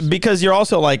market. Because you're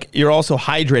also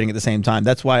hydrating at the same time.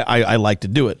 That's why I like to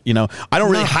do it. I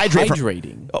don't really hydrate.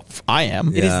 I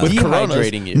am. It is with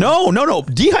dehydrating you. No.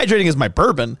 Dehydrating is my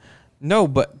bourbon. No,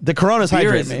 but the Corona's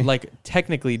beer hydrating is me. like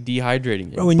technically dehydrating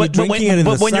you. Bro, when you're drinking it in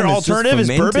the sun, your alternative is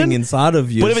bourbon inside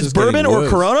of you. But if it's bourbon or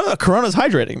Corona, a Corona's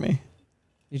hydrating me.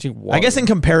 You drink water. I guess in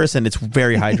comparison, it's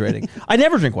very hydrating. I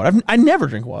never drink water. I never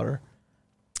drink water.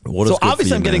 Water's so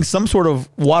obviously, I'm getting some sort of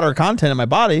water content in my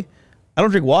body. I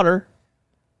don't drink water.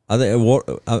 I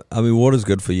mean, water's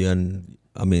good for you, and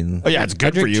I mean, oh yeah, it's good I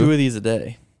for drink you. 2 of these a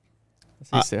day.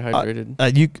 So stay hydrated.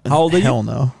 How old are you? Hell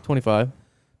no. 25.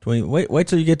 20. Wait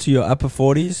till you get to your upper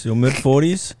 40s, your mid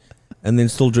 40s, and then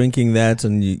still drinking that,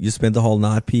 and you spend the whole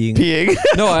night peeing.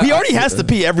 No, he already has to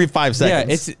pee every 5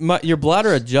 seconds. Yeah, your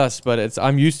bladder adjusts, but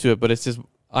I'm used to it. But it's just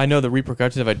I know the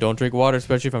repercussions if I don't drink water,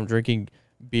 especially if I'm drinking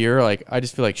beer. Like I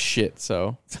just feel like shit.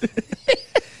 So.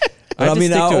 I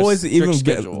always even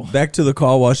back to the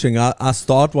car washing. I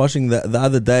start washing the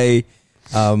other day.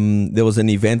 There was an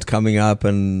event coming up,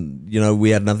 and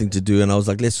we had nothing to do, and I was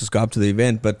like, let's just go up to the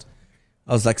event, but.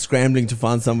 I was like scrambling to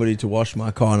find somebody to wash my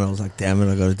car, and I was like, damn it,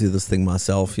 I got to do this thing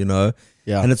myself, Yeah.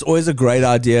 And it's always a great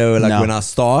idea, when I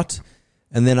start,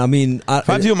 and then if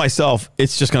I do it myself,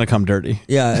 it's just gonna come dirty.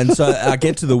 Yeah, and so I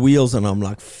get to the wheels, and I'm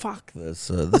like, fuck this.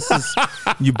 This is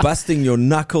you busting your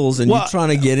knuckles, and you're trying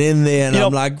to get in there, and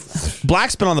I'm like,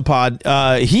 Black's been on the pod.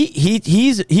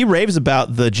 He raves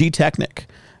about the G Technic.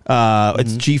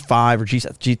 It's G5 or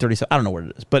G37. I don't know what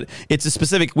it is, but it's a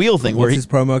specific wheel thing. What's his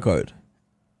promo code?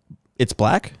 It's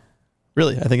Black?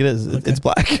 Really? I think it is. Okay. It's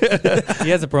Black. He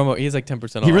has a promo. He has like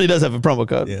 10% off. He really does have a promo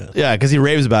code. Yeah, because he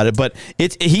raves about it. But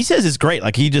he says it's great.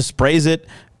 Like he just sprays it,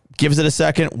 gives it a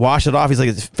second, wash it off. He's like,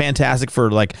 it's fantastic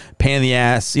for like pain in the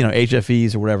ass,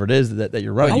 HFEs or whatever it is that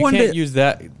you're running. You can't use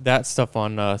that stuff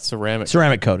on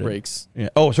ceramic coated brakes. Yeah.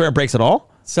 Oh, ceramic brakes at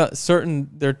all? So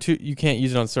you can't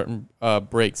use it on certain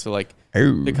brakes. So like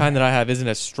the kind that I have isn't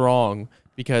as strong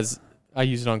because I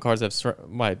use it on cars that have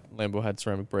my Lambo had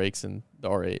ceramic brakes and the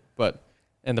R8,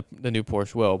 and the new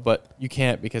Porsche will, but you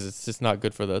can't because it's just not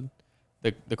good for the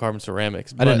carbon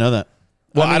ceramics. I didn't know that.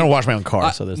 Well, I don't wash my own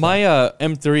car, so there's my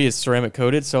M3 is ceramic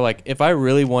coated, so like if I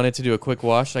really wanted to do a quick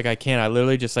wash, like I can, I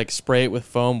literally just like spray it with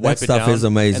foam, wipe that it down, stuff is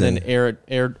amazing, and then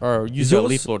air or use the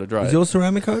leaf blower to dry it. Is yours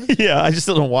ceramic coated? Yeah, I just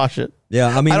still don't wash it. Yeah,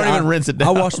 I mean, I don't even rinse it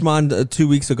down. I washed mine 2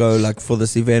 weeks ago, like for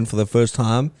this event for the first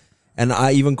time. And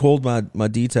I even called my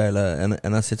detailer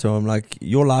and I said to him, like,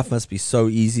 your life must be so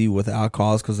easy with our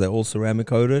cars because they're all ceramic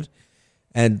coated.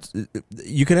 And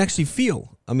you can actually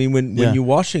feel, I mean, when you're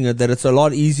washing it, that it's a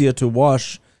lot easier to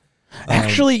wash.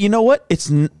 Actually, you know what?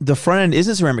 The front end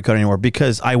isn't ceramic coated anymore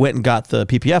because I went and got the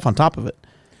PPF on top of it.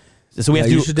 So we have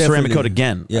to do ceramic coat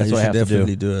again. Yeah, that's what I have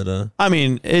definitely to do it. I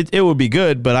mean, it would be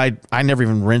good, but I never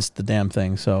even rinsed the damn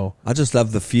thing. So I just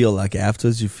love the feel. Like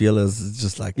afterwards, you feel it's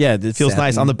just like it feels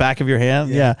nice on the back of your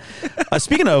hand. Yeah.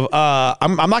 Speaking of,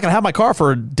 I'm not gonna have my car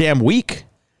for a damn week.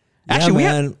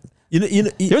 Actually,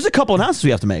 there's a couple announcements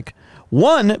we have to make.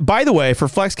 One, by the way, for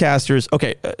Flexcasters,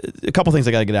 okay, a couple things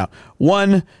I got to get out.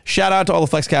 One, shout out to all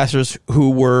the Flexcasters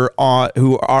who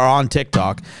are on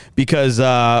TikTok because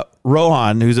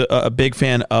Rohan, who's a big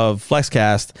fan of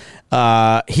Flexcast,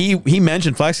 he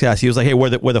mentioned Flexcast. He was like, "Hey, where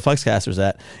the Flexcasters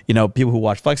at?" People who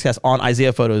watch Flexcast on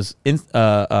Isaiah Photos in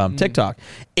TikTok.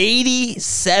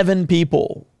 87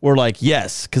 people were like,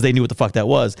 "Yes," because they knew what the fuck that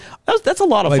was. That's a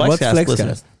lot of Flexcast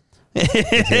listeners. I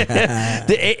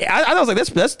was like,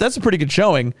 that's a pretty good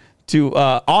showing.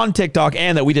 on TikTok,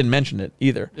 and that we didn't mention it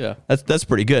either. Yeah. That's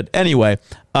pretty good. Anyway,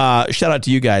 shout out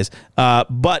to you guys.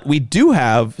 But we do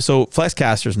have, so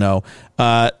Flexcasters know,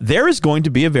 there is going to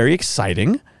be a very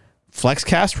exciting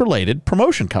Flexcast related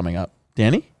promotion coming up.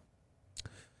 Danny?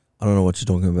 I don't know what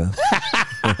you're talking about.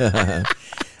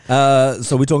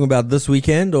 So we're talking about this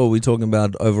weekend, or are we talking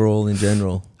about overall in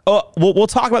general? Oh, we'll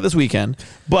talk about this weekend,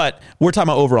 but we're talking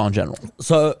about overall in general.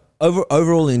 So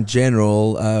overall in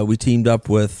general, we teamed up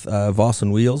with Voss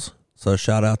and Wheels. So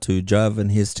shout out to Jav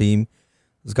and his team.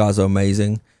 Those guys are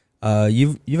amazing.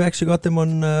 You've actually got them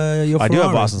on your Ferrari. I do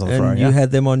have Voss's on the and Ferrari, you yeah.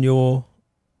 had them on your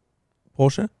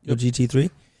Porsche, your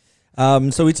GT3.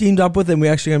 So we teamed up with them.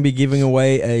 We're actually going to be giving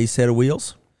away a set of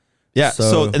wheels. Yeah.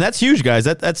 So and that's huge, guys.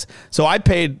 That's so I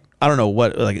paid, I don't know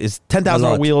what, like it's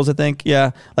 $10,000 wheels, I think.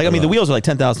 Yeah. Like, I mean, the wheels are like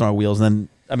 $10,000 wheels, and then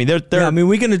I mean they're Yeah, I mean,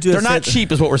 we're going to do. they're not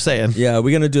cheap, is what we're saying. Yeah,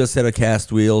 we're going to do a set of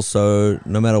cast wheels. So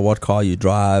no matter what car you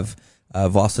drive,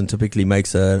 Vossen typically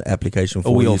makes an application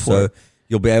for wheel you. for So it.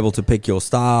 you'll be able to pick your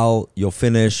style, your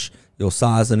finish, your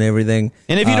size, and everything.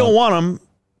 And if you don't want them,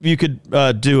 you could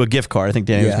do a gift card. I think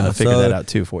Danny was going to figure so, that out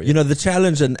too for you. You know, the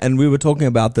challenge, and we were talking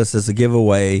about this as a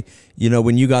giveaway, you know,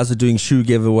 when you guys are doing shoe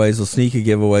giveaways or sneaker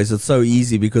giveaways, it's so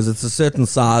easy because it's a certain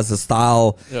size, a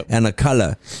style, and a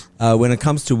color. When it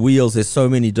comes to wheels, there's so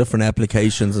many different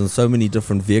applications and so many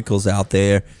different vehicles out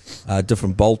there,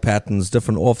 different bolt patterns,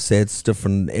 different offsets,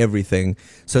 different everything.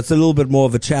 So it's a little bit more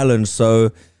of a challenge.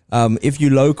 So if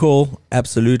you're local,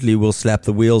 absolutely, we'll slap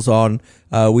the wheels on.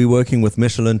 We're working with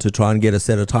Michelin to try and get a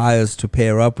set of tires to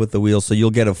pair up with the wheels, so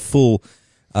you'll get a full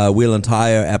wheel and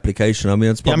tire application. I mean,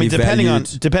 it's probably depending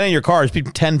valued, on your car, it's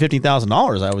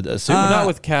 $10,000-$15,000, I would assume. Not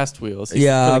with cast wheels.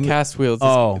 Yeah, For the cast wheels,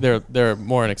 they're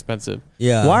more inexpensive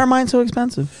yeah. Why are mine so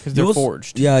expensive? because they're Yours-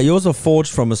 forged. Yeah, yours are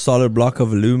forged from a solid block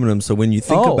of aluminum. So when you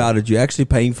think Oh. about it, you're actually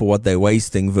paying for what they're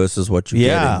wasting versus what you're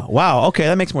Yeah. getting. Wow. Okay,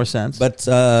 that makes more sense. But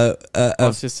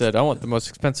Boss just said, "I want the most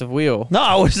expensive wheel." no,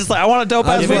 I was just like, I want a dope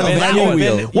I ass was wheel. thinking That value one.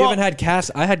 wheel. You Well, haven't had cast.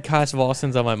 I had cast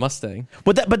Vossens on my Mustang.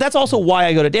 but that's also why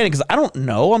I go to Danny, because I don't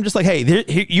know. I'm just like, hey,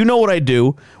 here, you know what I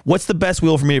do. What's the best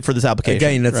wheel for me for this application?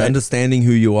 again, it's right? understanding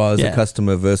who you are as Yeah. a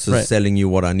customer versus Right. selling you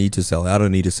what I need to sell. I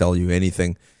don't need to sell you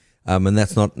anything. And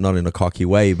that's not in a cocky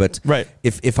way, but Right.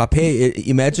 if I pay,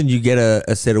 imagine you get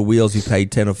a set of wheels, you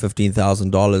paid $10,000 or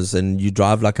 $15,000, and you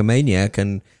drive like a maniac,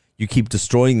 and you keep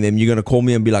destroying them. You're gonna call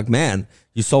me and be like, "Man,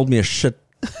 you sold me a shit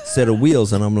set of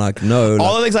wheels," and I'm like, "No."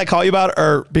 All the things I call you about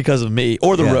are because of me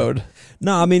or the Yeah. road.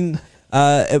 No, I mean,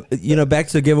 you know, back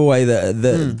to the giveaway,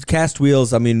 the cast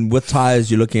wheels. I mean, with tires,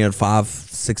 you're looking at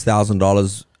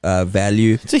 $5,000-$6,000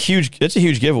 value. It's a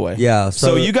huge giveaway. Yeah, So,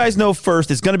 so- you guys know first.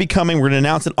 It's going to be coming. We're going to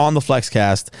announce it on the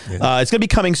Flexcast. It's going to be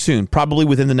coming soon, probably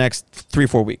within the next 3 or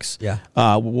 4 weeks. Yeah.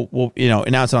 We'll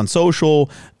announce it on social.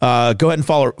 Go ahead and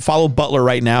follow Butler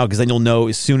right now, because then you'll know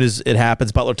as soon as it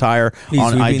happens. Butler Tire Please,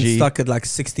 on we've IG. been stuck at like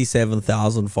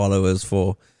 67,000 followers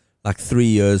for like 3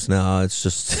 years now. It's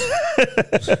just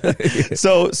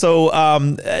So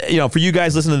for you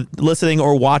guys listening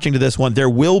or watching to this one,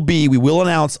 we will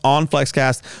announce on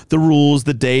Flexcast the rules,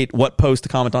 the date, what post to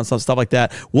comment on, stuff like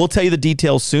that. We'll tell you the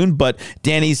details soon, but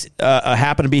Danny's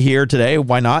happened to be here today.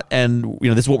 Why not? And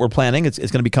this is what we're planning. It's going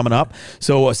to be coming up.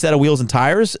 So a set of wheels and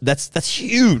tires, that's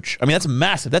huge. I mean, that's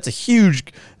massive. That's a huge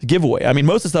giveaway. I mean,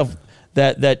 most of the stuff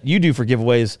that you do for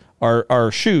giveaways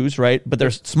are shoes, right? But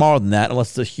they're smaller than that, unless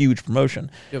it's a huge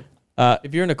promotion. Yep.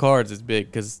 If you're into cards, it's big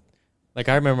because, like,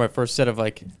 I remember my first set of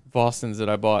like Vossens that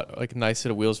I bought, like a nice set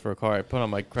of wheels for a car. I put on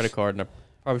my credit card, and I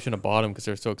probably shouldn't have bought them because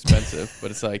they're so expensive. But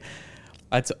it's like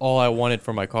that's all I wanted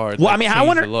for my car. Well, I mean, I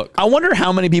wonder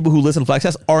how many people who listen to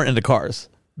Flexcast aren't into cars,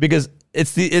 because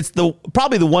it's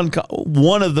probably the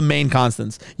one of the main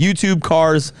constants. YouTube,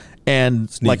 cars, and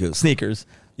like sneakers.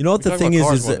 you know what the thing is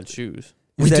more that than shoes.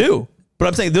 We do. But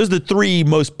I'm saying those are the 3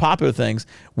 most popular things.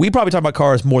 We probably talk about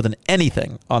cars more than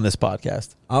anything on this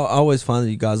podcast. I always find that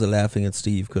you guys are laughing at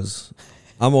Steve because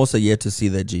I'm also yet to see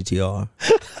that GTR.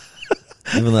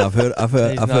 Even though I've heard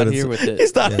He's not it's here with it.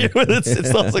 He's not here with it.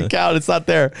 It doesn't count. It's not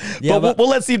there. Yeah, but but- we'll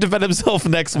let Steve defend himself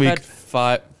next I've week. had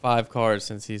five cars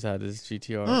since he's had his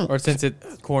GTR, or since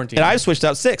it's quarantined. And I've switched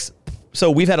out 6.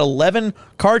 So we've had 11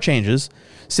 car changes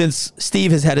since Steve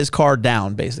has had his car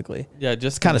down, basically. yeah,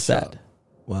 just Kind in of the shop. sad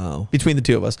wow. between the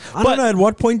two of us. I don't know. At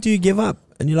what point do you give up?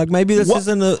 And you're like, maybe this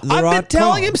isn't the I've right been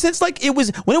telling car. him since when it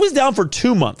was down for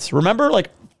 2 months. Remember, like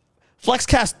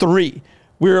Flexcast 3,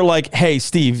 we were like, "Hey,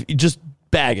 Steve, you just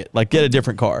bag it. Like, get a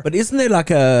different car." But isn't there like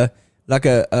a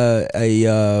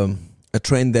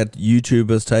trend that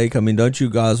YouTubers take? I mean, don't you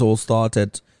guys all start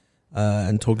at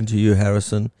and talking to you,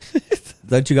 Harrison?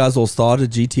 Don't you guys all start at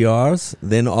GTRs,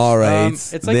 then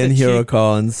R8s, it's like then the cheap-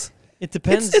 Huracans? It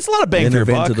depends. It's a lot of bang Then for your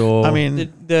buck. Aventador. I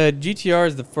mean, The GTR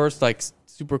is the first like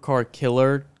supercar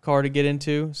killer car to get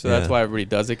into, so that's Yeah. why everybody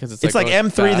does it because it's like goes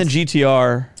M3 then fast.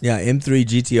 GTR, Yeah, M3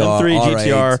 GTR, M3 R8,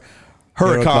 GTR,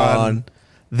 Huracan. Huracan,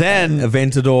 Then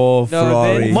Aventador, No,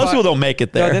 Ferrari. then- most people don't make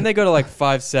it there. No, then they go to like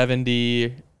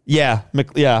 570. yeah,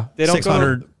 yeah, They don't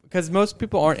 600, go because most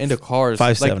people aren't into cars.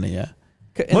 570. Yeah,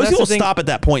 And most that's people the thing, stop at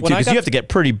that point too when I because got- you have to get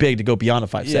pretty big to go beyond a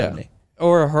 570.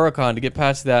 or a Huracan to get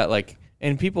past that. Like,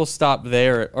 and people stop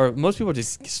there, or most people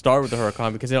just start with the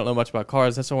Huracan because they don't know much about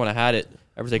cars. That's why when I had it,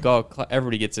 everybody's like, "Oh,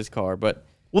 everybody gets this car." But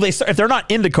Well, they start, if they're not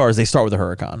into cars, they start with a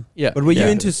Huracan. yeah, But were you yeah.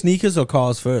 into sneakers or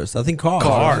cars first? I think cars.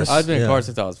 Cars. I've been in Yeah. cars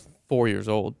since I was 4 years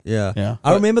old. Yeah. Yeah.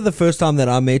 I remember the first time that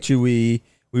I met you, we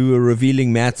were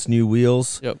revealing Matt's new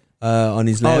wheels Yep. on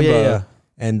his Oh, Lambo. yeah.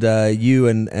 And you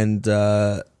and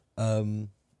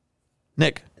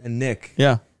Nick. Nick.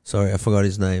 Yeah. Sorry, I forgot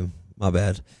his name. My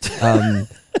bad.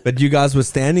 But you guys were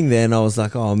standing there, and I was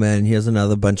like, "Oh man, here's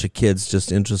another bunch of kids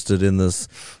just interested in this."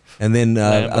 And then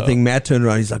I Lambo. think Matt turned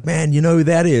around. He's like, "Man, you know who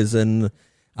that is?" And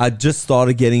I just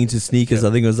started getting into sneakers.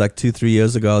 I think it was like 2-3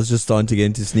 years ago. I was just starting to get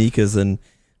into sneakers, and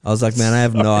I was like, "Man, I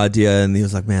have no idea." And he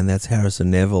was like, "Man, that's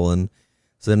Harrison Neville." And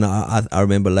so then I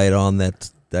remember later on that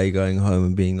day going home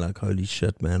and being like, "Holy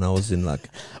shit, man! I was in like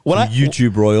When I-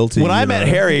 YouTube royalty." When I you met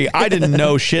know? Harry, I didn't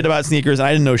know shit about sneakers. And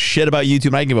I didn't know shit about YouTube.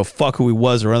 And I didn't give a fuck who he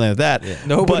was or anything like that.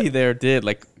 Nobody But- there did,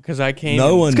 like, because I came.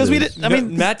 No one because we did. didn't. I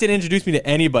mean, Matt didn't introduce me to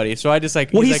anybody, so I just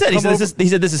like. well, he's he like, said "Come over." he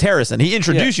said this is Harrison. He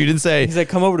introduced you. Didn't say. He's like,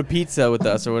 "Come over to pizza with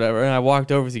us or whatever," and I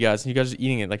walked over to you guys, and you guys were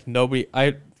eating it. Like nobody,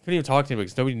 I couldn't even talk to anybody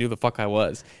because nobody knew the fuck I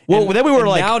was. Well, And- then we were and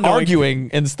like now knowing- arguing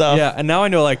and stuff. Yeah, and now I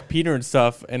know like Peter and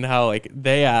stuff, and how like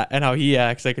they act, and how he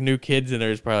acts. Like new kids, and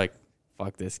they're just probably like,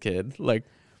 "Fuck this kid." Like,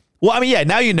 Well, I mean, yeah.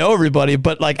 Now you know everybody,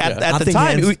 but like Yeah. at I the think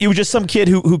time, hands- it was just some kid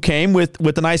who came with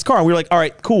a nice car, and we were like, all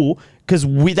right, cool, because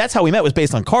that's how we met was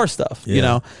based on car stuff, you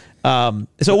Yeah. know.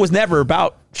 So it was never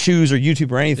about shoes or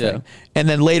YouTube or anything. Yeah. And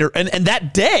then later, and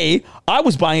that day, I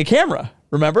was buying a camera.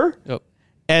 Remember? yep.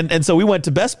 And so we went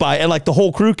to Best Buy, and like the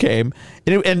whole crew came,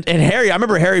 and Harry, I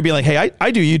remember Harry being like, "Hey,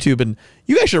 I do YouTube, and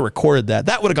you guys should have recorded that.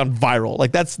 That would have gone viral.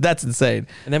 Like that's insane."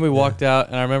 And then we walked out,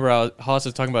 and I remember Hollis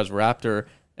was talking about his Raptor,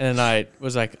 and I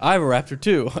was like, "I have a Raptor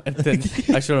too." And then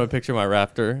I showed him a picture of my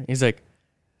Raptor. He's like,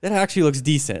 "That actually looks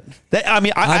decent." That, I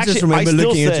mean, I just actually, remember still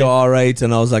looking at say- your R8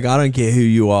 and I was like, I don't care who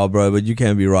you are, bro, but you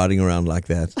can't be riding around like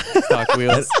that. Stock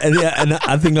wheels. and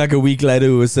I think like a week later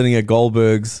we were sitting at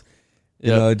Goldberg's, you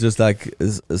Yep. know, just like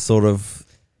sort of,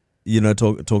 you know,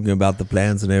 talking about the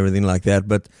plans and everything like that.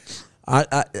 But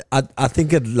I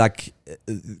think it like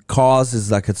cars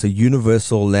is like it's a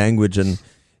universal language, and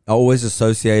I always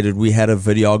associated. We had a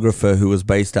videographer who was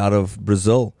based out of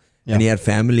Brazil. Yeah. And he had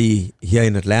family here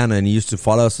in Atlanta, and he used to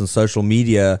follow us on social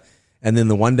media. And then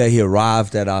the one day he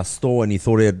arrived at our store, and he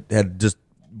thought he had just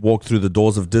walked through the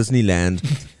doors of Disneyland.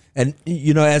 And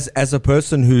you know, as a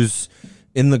person who's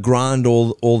in the grind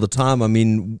all the time, I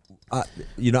mean, I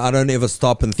don't ever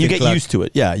stop and You think get like, used to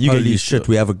it. Yeah, you get holy used shit, to it.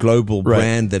 we have a global Right.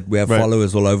 brand that we have Right.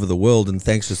 followers all over the world, and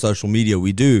thanks to social media,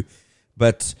 we do.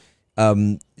 But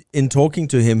in talking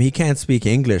to him, he can't speak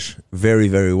English very,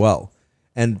 very well,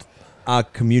 and our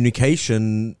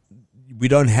communication, we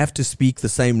don't have to speak the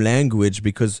same language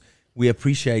because we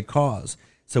appreciate cars.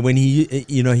 So when he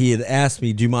had asked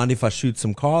me, "Do you mind if I shoot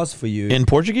some cars for you?" In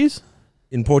Portuguese?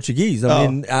 in Portuguese. I Oh.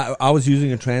 mean, I was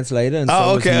using a translator, and so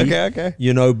Oh, was okay, he, okay.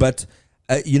 You know, but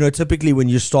typically when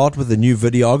you start with a new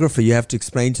videographer, you have to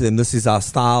explain to them, "This is our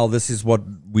style. This is what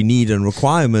we need and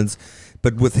requirements."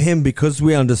 But with him, because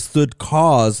we understood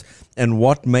cars and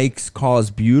what makes cars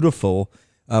beautiful,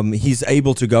 he's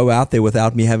able to go out there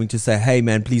without me having to say, "Hey,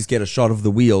 man, please get a shot of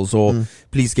the wheels," or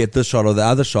 "Please get this shot or the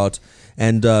other shot."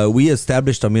 And we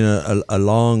established, I mean, a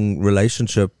long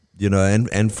relationship, you know,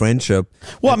 and friendship.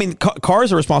 Well, I mean,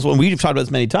 cars are responsible, and we've talked about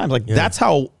this many times. Like, that's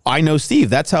how I know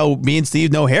Steve. That's how me and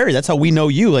Steve know Harry. That's how we know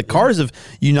you. Like, cars have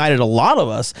united a lot of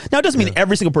us. Now, it doesn't mean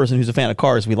every single person who's a fan of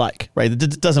cars we like, right?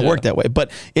 It doesn't work that way.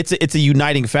 But it's a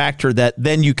uniting factor that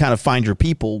then you kind of find your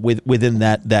people within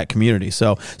that community.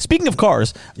 So, speaking of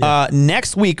cars,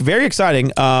 next week, very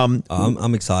exciting.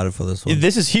 I'm excited for this one.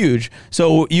 This is huge.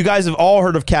 So you guys have all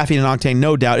heard of Caffeine and Octane,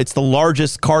 no doubt. It's the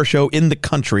largest car show in the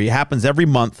country. It happens every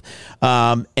month.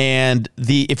 And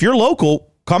if you're local,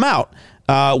 come out.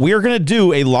 We are going to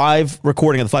do a live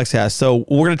recording of the Flexcast. So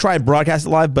we're going to try and broadcast it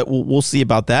live, but we'll see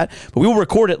about that. But we will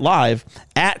record it live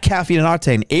at Caffeine and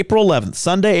Octane, April 11th,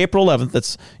 Sunday, April 11th.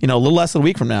 That's a little less than a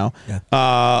week from now. Yeah.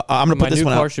 I'm going to put this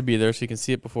one out. My new car should be there, so you can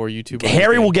see it before YouTube.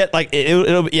 Harry will get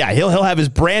he'll have his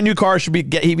brand new car. He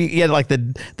get like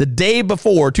the day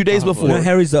before, 2 days before.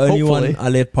 Harry's the only one I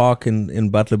let park in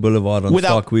Butler Boulevard on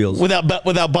stock wheels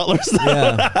without butlers.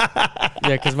 Yeah,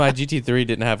 because my GT3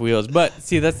 didn't have wheels. But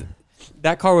see,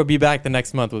 that car would be back the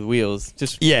next month with wheels.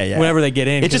 Just whenever they get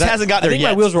in. It just hasn't got there yet. I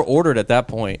think my wheels were ordered at that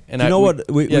point. And you know what?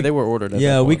 They were ordered. At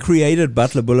that point. We created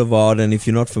Butler Boulevard, and if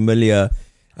you're not familiar,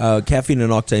 Caffeine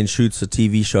and Octane shoots a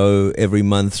TV show every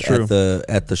month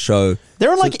at the show.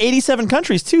 They're in like 87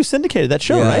 countries too, syndicated that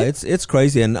show, right? It's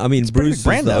crazy, and I mean Bruce,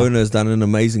 the owner, has done an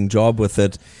amazing job with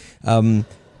it.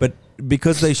 But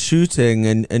because they're shooting,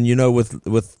 and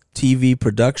with TV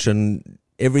production,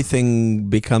 everything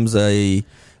becomes a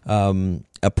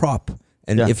prop,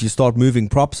 and if you start moving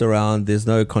props around, there's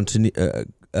no continuity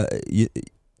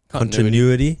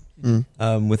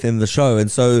within the show, and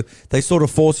so they sort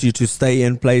of force you to stay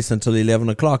in place until 11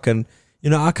 o'clock. And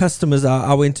our customers,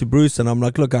 I went to Bruce and I'm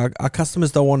like, look, our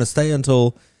customers don't want to stay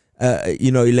until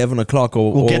 11 o'clock,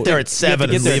 or we'll get there at 7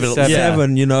 and leave it at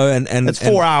 7, and it's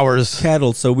 4 hours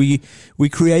cattle. So we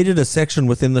created a section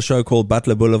within the show called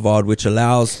Butler Boulevard, which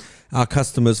allows our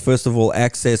customers, first of all,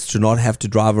 access to not have to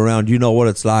drive around. You know what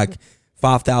it's like,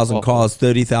 5,000 cars,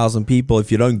 30,000 people.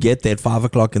 If you don't get there at 5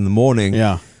 o'clock in the morning,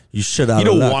 you shit out of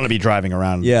luck. You don't want to be driving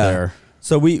around there.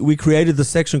 So we created the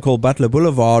section called Butler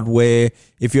Boulevard, where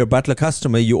if you're a Butler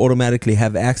customer, you automatically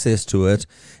have access to it,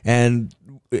 and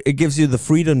it gives you the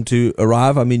freedom to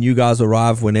arrive. I mean, you guys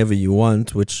arrive whenever you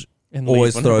want, which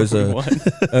always throws a wrench.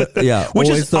 But that's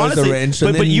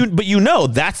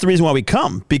the reason why we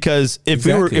come, because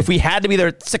if we had to be there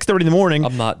at 6:30 in the morning,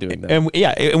 I'm not doing that. And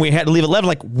we had to leave at 11.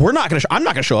 Like, I'm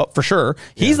not gonna show up for sure.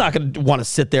 He's not gonna want to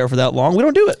sit there for that long. We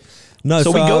don't do it. No,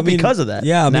 so we go because of that.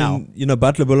 Yeah,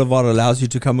 Butler Boulevard allows you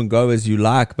to come and go as you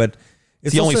like, but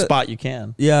it's the only spot you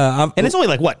can. Yeah. And it's only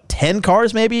like, 10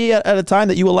 cars maybe at a time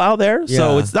that you allow there? Yeah.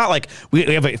 So it's not like we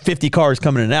have 50 cars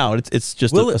coming in and out. It's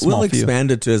just a small few. We'll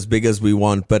expand it to as big as we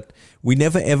want, but we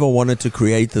never ever wanted to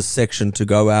create this section to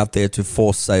go out there to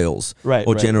force sales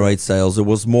or generate sales. It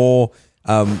was more,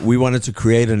 we wanted to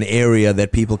create an area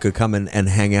that people could come and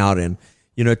hang out in.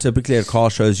 Typically at car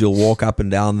shows, you'll walk up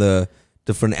and down the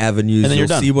different avenues, and you'll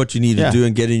see what you need to do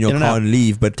and get in your car and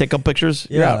leave. But take up pictures.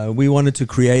 Yeah, we wanted to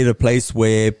create a place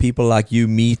where people like you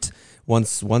meet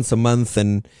once a month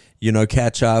and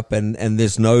catch up, and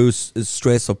there's no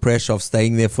stress or pressure of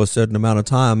staying there for a certain amount of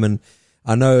time. And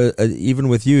I know even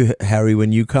with you, Harry,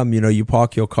 when you come, you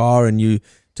park your car and you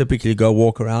typically go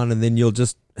walk around, and then you'll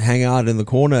just hang out in the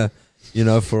corner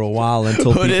for a while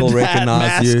until people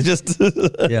recognize you.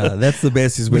 That's the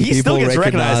best, is when people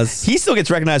recognize. He still gets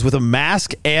recognized with a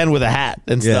mask and with a hat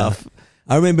and stuff.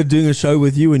 I remember doing a show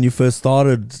with you when you first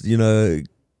started,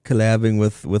 collabing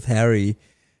with Harry,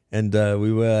 and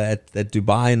we were at that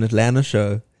Dubai and Atlanta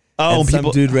show. Oh, and some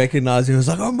dude recognized you and was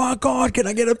like, "Oh my God, can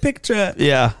I get a picture?"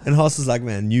 Yeah. And Haas is like,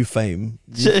 "Man, new fame."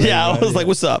 I was like,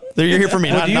 "What's up? You're here for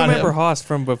me." Do you remember Haas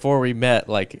from before we met?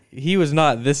 Like, he was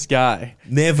not this guy.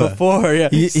 Never. Before, yeah.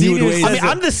 He would wait. I mean,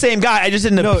 I'm the same guy. I just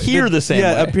didn't appear the same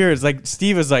way. Yeah, appears. Like,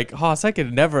 Steve was like, Haas, I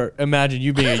could never imagine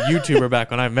you being a YouTuber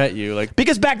back when I met you. Like,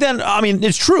 because back then, I mean,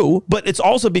 it's true, but it's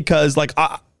also because, like,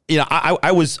 I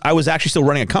was actually still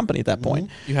running a company at that point.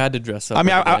 You had to dress up. I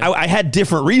mean, I had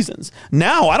different reasons.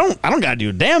 Now I don't got to do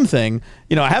a damn thing.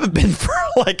 I haven't been for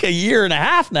like a year and a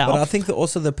half now. But I think that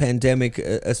also the pandemic,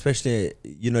 especially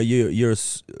you're a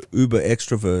uber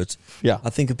extrovert. Yeah. I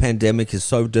think the pandemic is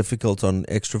so difficult on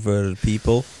extroverted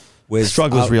people. The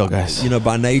struggle is real, guys.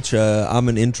 By nature, I'm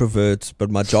an introvert, but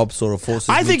my job sort of forces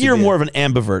me I think you're more of an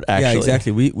ambivert, actually. Yeah,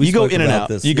 exactly. We you go in and out.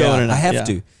 This. You go in and out. I have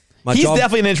to. He's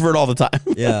definitely an introvert all the time.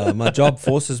 Yeah, my job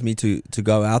forces me to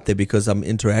go out there because I'm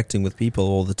interacting with people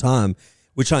all the time,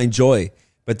 which I enjoy.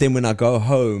 But then when I go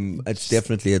home, it's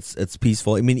definitely it's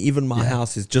peaceful. I mean, even my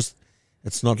house is just,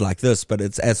 it's not like this, but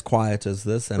it's as quiet as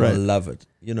this, and I love it.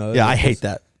 Yeah, I hate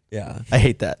that. Yeah, I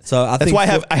hate that. So that's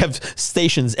why I have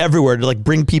stations everywhere to like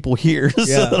bring people here so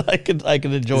that I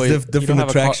can enjoy different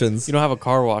attractions. You don't have a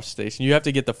car wash station. You have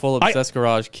to get the full Obsessed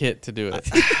Garage kit to do it.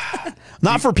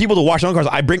 Not for people to wash their own cars.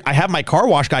 I have my car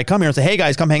wash guy come here and say, "Hey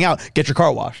guys, come hang out. Get your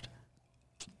car washed."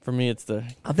 For me, it's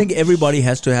I think everybody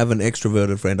has to have an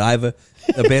extroverted friend. I have a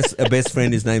best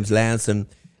friend. His name's Lance, and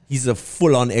he's a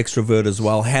full-on extrovert as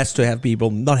well. Has to have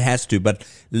people, not has to, but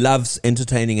loves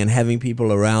entertaining and having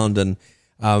people around. And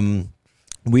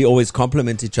we always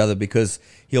compliment each other because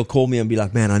he'll call me and be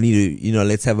like, man, I need to,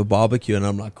 let's have a barbecue. And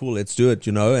I'm like, cool, let's do it,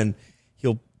 and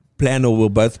he'll plan, or we'll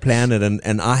both plan it.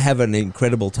 And I have an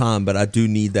incredible time, but I do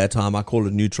need that time. I call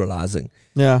it neutralizing.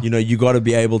 Yeah. You got to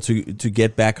be able to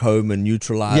get back home and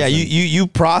neutralize. Yeah, you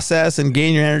process and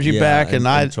gain your energy back, and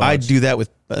I do that with.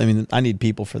 I mean, I need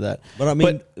people for that. But I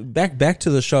mean, back to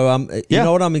the show. You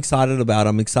know what I'm excited about?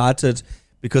 I'm excited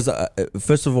because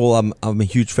first of all, I'm a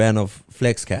huge fan of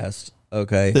Flexcast.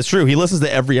 Okay, that's true. He listens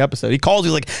to every episode. He calls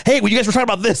you like, "Hey, when you guys were talking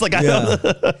about this." Like, I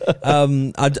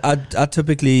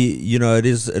typically, it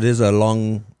is a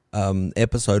long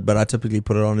episode, but I typically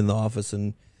put it on in the office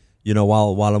and.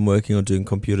 While I'm working on doing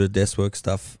computer desk work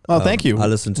stuff. Oh, thank you. I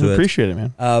listen to it. Appreciate it,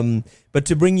 man. But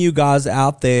to bring you guys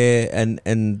out there and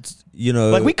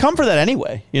like we come for that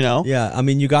anyway, Yeah, I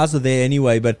mean, you guys are there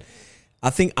anyway, but I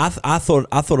think I thought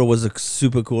it was a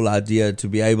super cool idea to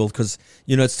be able, because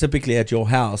it's typically at your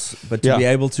house, but to be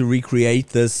able to recreate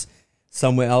this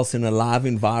somewhere else in a live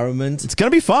environment, it's gonna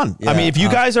be fun. Yeah, I mean, if you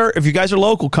guys are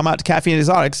local, come out to Caffeine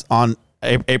Exotics on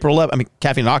April 11th. I mean,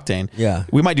 Caffeine and Octane. Yeah.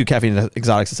 We might do Caffeine and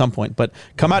Exotics at some point, but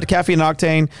come out to Caffeine and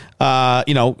Octane.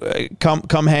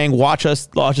 Come hang, watch us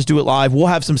do it live. We'll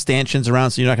have some stanchions around,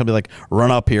 so you're not gonna be like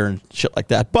run up here and shit like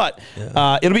that. But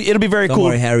it'll be very Don't cool.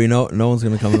 worry, Harry. No one's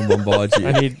gonna come and bombard you.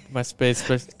 I need my space,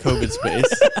 COVID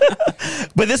space.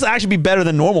 But this will actually be better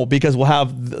than normal because we'll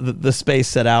have the space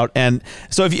set out. And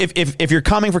so if you're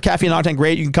coming for Caffeine and Octane,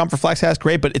 great. You can come for Flexcast,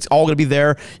 great. But it's all going to be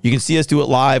there. You can see us do it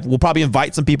live. We'll probably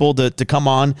invite some people to come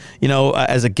on,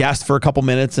 as a guest for a couple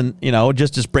minutes, and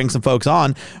just bring some folks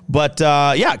on. But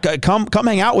come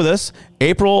hang out with us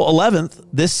April 11th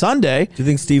this Sunday. Do you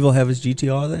think Steve will have his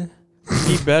GTR there?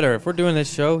 He better. If we're doing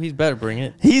this show, he's better bring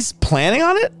it. He's planning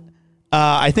on it.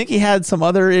 I think he had some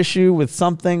other issue with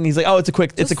something. He's like, "Oh, it's a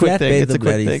quick thing. It's a quick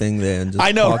thing there, and just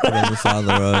I know, park it on the side of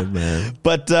the road, man."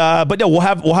 But no, we'll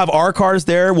have our cars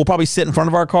there. We'll probably sit in front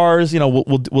of our cars.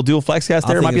 We'll do a Flexcast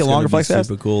there. It might be a longer Flexcast.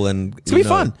 Super cool, and it's gonna be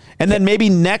fun. And then maybe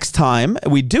next time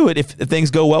we do it, if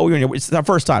things go well, it's our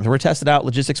first time, so we're tested out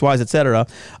logistics wise, etc.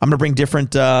 I'm gonna bring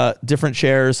different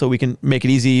chairs so we can make it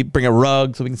easy. Bring a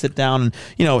rug so we can sit down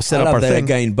and set up our thing.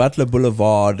 Again, Butler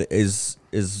Boulevard is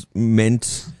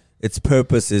meant. Its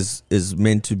purpose is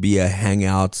meant to be a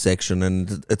hangout section,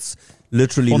 and it's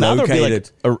literally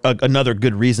located. Be like another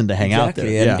good reason to hang out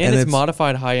there. And it's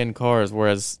modified high-end cars,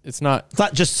 whereas it's not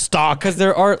just stock. Because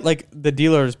there are like the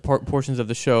dealers portions of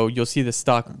the show, you'll see the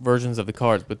stock versions of the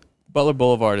cars, but Butler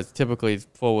Boulevard is typically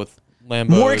full with Lambos,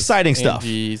 more exciting stuff.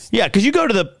 AMGs. Yeah, because you go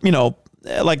to the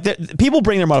people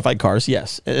bring their modified cars,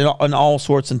 yes, in all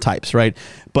sorts and types, right?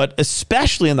 But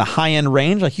especially in the high-end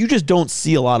range, like you just don't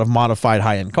see a lot of modified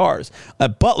high-end cars.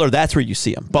 At Butler, that's where you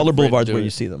see them. Butler Boulevard's where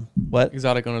you see them. What?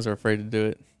 Exotic owners are afraid to do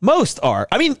it. Most are.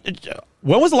 I mean,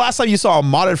 when was the last time you saw a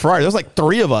modded Ferrari? There's like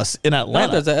 3 of us in Atlanta.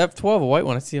 No, there's an F12, a white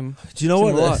one. I see him. Do you know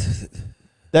what?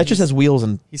 That just has wheels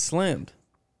and he's slammed.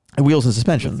 Wheels and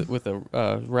suspension with a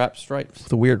wrap stripes.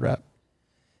 With a weird wrap.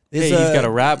 Hey, he's got a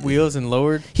wrap wheels and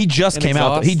lowered. He just came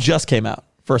out. He just came out.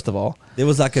 First of all, there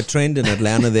was like a trend in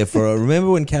Atlanta there for.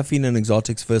 Remember when Caffeine and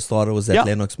Exotics first started? Was at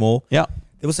Lenox Mall? Yeah.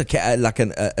 There was a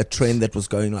trend that was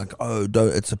going like,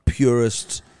 it's a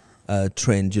purist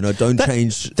trend. Don't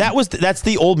change. That's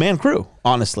the old man crew.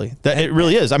 Honestly, it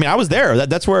really is. I mean, I was there.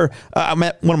 That's where I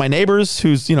met one of my neighbors,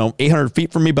 who's 800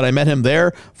 feet from me, but I met him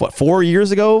there 4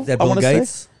 years ago. Is that Bill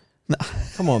Gates? No.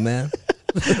 Come on, man.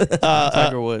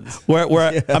 Tiger Woods.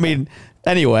 Where I mean,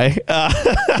 anyway.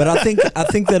 But I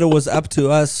think that it was up to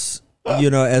us,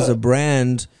 as a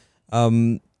brand,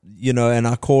 and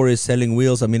our core is selling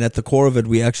wheels. I mean, at the core of it,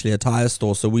 we actually a tire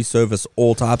store, so we service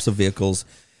all types of vehicles.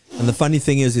 And the funny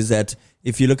thing is that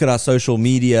if you look at our social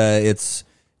media, it's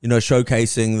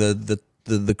showcasing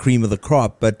the cream of the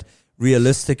crop, but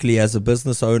realistically, as a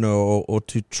business owner or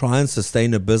to try and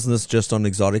sustain a business just on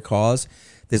exotic cars,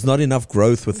 there's not enough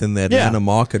growth within the Atlanta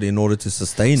market in order to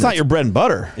sustain it. It's not your bread and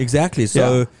butter. Exactly.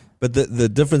 So, but the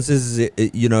difference is,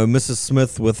 Mrs.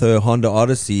 Smith with her Honda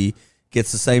Odyssey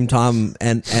gets the same time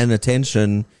and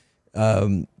attention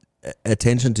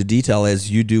to detail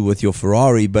as you do with your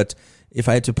Ferrari. But if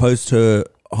I had to post her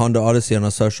Honda Odyssey on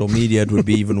our social media, it would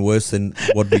be even worse than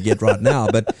what we get right now.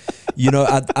 But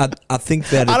I think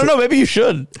that I don't know. Maybe you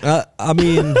should. I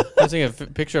mean, posting a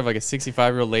picture of like a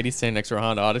 65-year-old lady standing next to her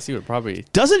Honda Odyssey would probably.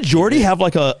 Doesn't Jordy have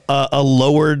like a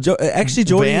lowered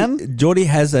van? Jordy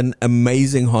has an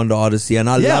amazing Honda Odyssey, and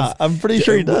I'm pretty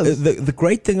sure he does. The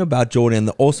great thing about Jordy and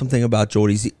the awesome thing about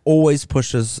Jordy is he always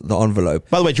pushes the envelope.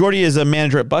 By the way, Jordy is a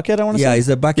manager at Buckhead. I want to say. Yeah, he's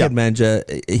a Buckhead manager.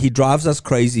 He drives us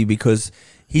crazy because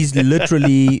He's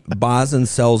literally buys and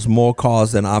sells more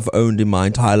cars than I've owned in my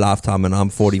entire lifetime, and I'm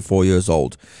 44 years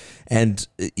old. And,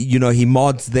 you know, he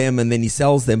mods them and then he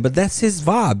sells them, but that's his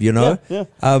vibe, you know? Yeah.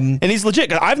 And he's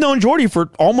legit. I've known Jordy for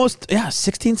almost,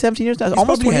 16, 17 years now. He's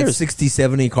Almost 20 probably had years. 60,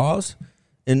 70 cars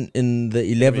in the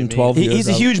 11, 12 years. He's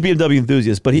a huge BMW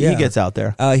enthusiast, but he gets out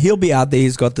there. He'll be out there.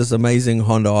 He's got this amazing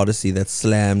Honda Odyssey that's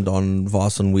slammed on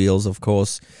Vossen wheels, of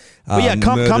course. But yeah,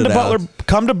 come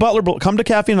to Butler, come to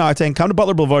Caffeine and Octane, come to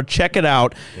Butler Boulevard, check it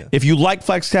out. Yeah. If you like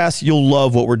FlexCast, you'll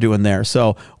love what we're doing there.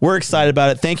 So we're excited about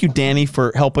it. Thank you, Danny,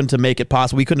 for helping to make it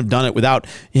possible. We couldn't have done it without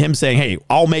him saying, "Hey,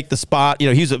 I'll make the spot." You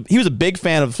know, he was a big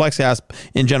fan of FlexCast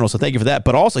in general, so thank you for that.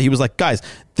 But also, he was like, "Guys,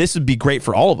 this would be great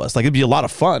for all of us. Like, it'd be a lot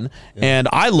of fun." Yeah. And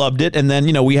I loved it. And then,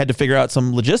 you know, we had to figure out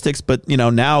some logistics, but you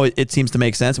know, now it seems to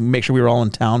make sense, and we make sure we were all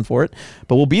in town for it.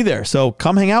 But we'll be there. So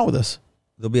come hang out with us.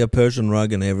 There'll be a Persian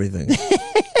rug and everything.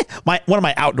 One of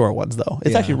my outdoor ones, though.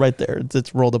 It's actually right there.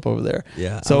 It's rolled up over there.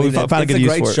 Yeah. So we found a good use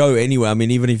for it. It's a great show anyway. I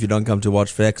mean, even if you don't come to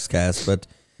watch FlexCast,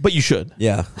 but you should.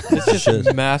 Yeah. It's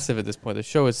just massive at this point. The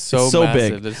show is so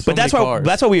massive. Big. But that's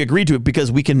why we agreed to it,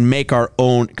 because we can make our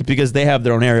own, because they have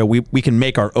their own area. We can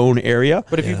make our own area.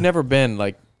 But if you've never been,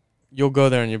 like, you'll go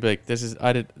there and you'll be like,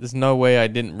 there's no way I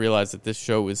didn't realize that this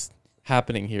show was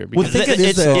happening here. Because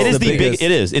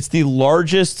it is. It's the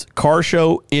largest car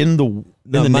show in the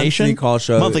nation.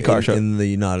 Monthly car show in the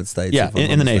United States. Yeah,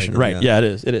 in the nation. Right. Yeah, it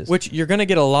is. It is. Which you're going to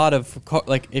get a lot of,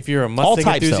 like, if you're a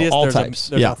Mustang enthusiast,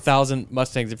 there's 1,000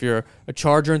 Mustangs. If you're a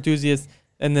Charger enthusiast,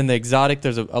 and then the exotic,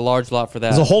 there's a large lot for that.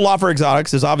 There's a whole lot for exotics.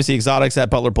 There's obviously exotics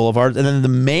at Butler Boulevard. And then in the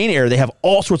main area, they have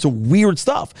all sorts of weird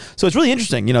stuff. So it's really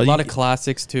interesting. You know, a lot of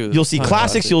classics, too. You'll see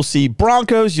classics. You'll see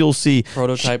Broncos. You'll see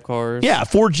prototype cars. Yeah,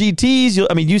 Ford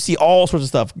GTs. You see all sorts of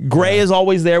stuff. Gray is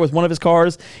always there with one of his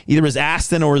cars, either his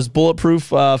Aston or his bulletproof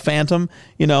Phantom.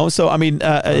 You know, so I mean,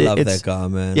 I love that guy,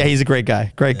 man. Yeah, he's a great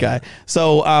guy. Great guy.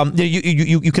 So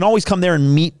you can always come there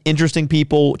and meet interesting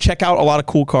people, check out a lot of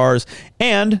cool cars,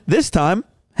 and this time,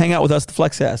 hang out with us, the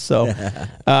FlexCast. So,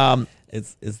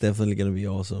 it's definitely going to be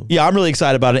awesome. Yeah, I'm really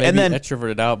excited about it. And then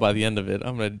extroverted out by the end of it.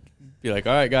 I'm going to be like,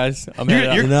 all right, guys, I'm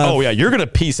you're going to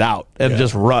peace out and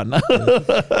just run. My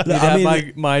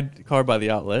car by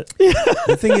the outlet.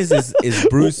 The thing is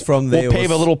Bruce from there. We'll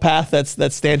pave a little path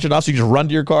that's stanchion off, so you just run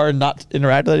to your car and not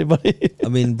interact with anybody. I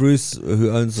mean, Bruce,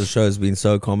 who owns the show, has been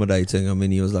so accommodating. I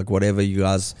mean, he was like, whatever you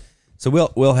guys. So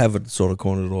we'll have it sort of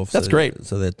cornered off. That's great.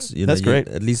 So that's that's great.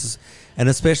 At least, and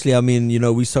especially, I mean,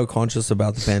 we're so conscious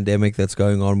about the pandemic that's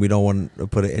going on. We don't want to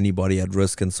put anybody at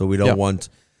risk, and so we don't want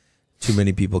too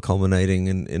many people culminating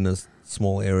in a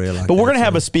small area like that. But we're going to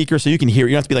have a speaker so you can hear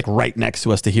it. You don't have to be like right next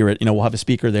to us to hear it. We'll have a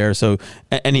speaker there so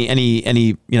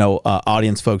any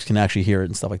audience folks can actually hear it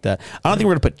and stuff like that. I don't think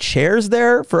we're going to put chairs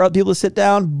there for other people to sit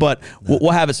down, but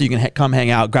we'll have it so you can come hang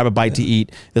out, grab a bite to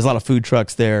eat. There's a lot of food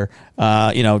trucks there.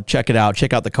 Check it out.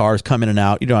 Check out the cars, come in and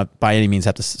out. You don't by any means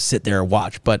have to sit there and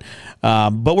watch, but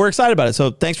we're excited about it.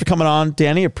 So thanks for coming on,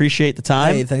 Danny. Appreciate the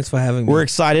time. Hey, thanks for having me. We're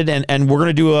excited, and we're going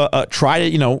to do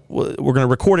we're going to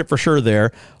record it for sure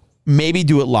there. Maybe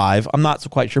do it live. I'm not so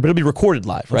quite sure, but it'll be recorded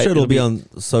live, right? I'm sure it'll be on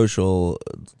social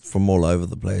from all over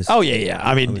the place. Oh yeah.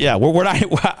 I mean, we're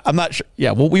not. I'm not sure.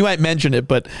 Yeah, we might mention it,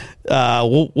 but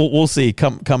we'll see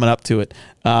coming up to it.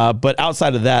 But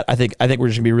outside of that, I think we're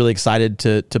just gonna be really excited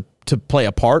to play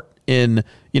a part in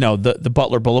the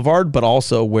Butler Boulevard, but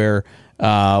also where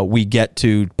we get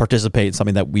to participate in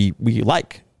something that we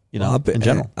like. In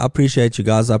general. I appreciate you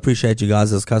guys. I appreciate you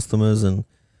guys as customers and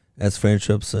as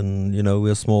friendships, and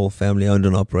we're a small family-owned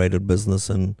and operated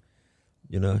business, and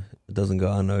it doesn't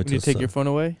go unnoticed. Can you take your phone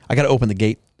away? I got to open the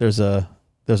gate. There's a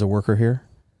worker here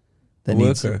that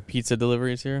needs pizza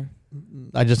deliveries here.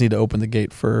 I just need to open the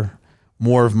gate for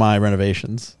more of my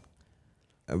renovations.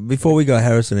 Before we go,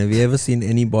 Harrison, have you ever seen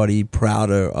anybody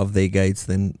prouder of their gates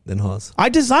than Haas? I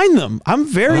designed them. I'm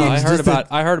very. I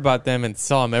heard about them and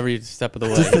saw them every step of the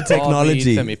way. Just the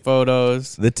technology. Sent me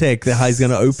photos. The tech. How he's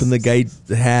going to open the gate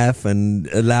half and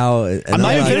allow. I'm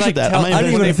not even finished with that. I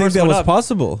didn't even think that was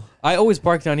possible. I always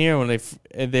parked down here when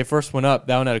they first went up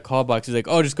down at a call box. He's like,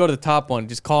 "Oh, just go to the top one.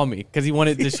 Just call me," because he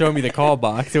wanted to show me the call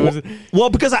box. It was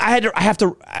because I have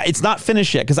to. It's not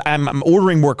finished yet because I'm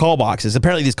ordering more call boxes.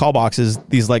 Apparently, these call boxes,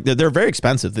 they're very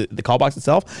expensive. The call box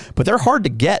itself, but they're hard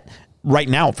to get right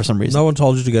now for some reason. No one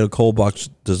told you to get a call box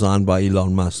designed by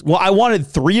Elon Musk. Well, I wanted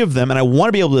 3 of them, and I want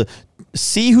to be able to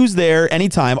see who's there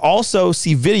anytime. Also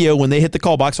see video when they hit the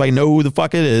call box so I know who the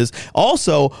fuck it is.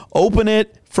 Also open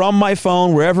it from my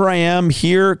phone wherever I am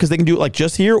here, because they can do it like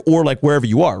just here or like wherever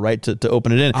you are, right? To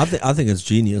open it in. I think it's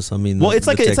genius. I mean, Well, it's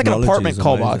like an apartment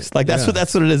call amazing. box. Like that's Yeah.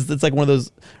 what it is. It's like one of those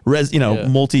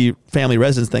multi-family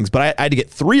residence things. But I had to get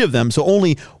 3 of them, so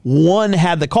only one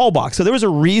had the call box. So there was a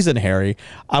reason, Harry.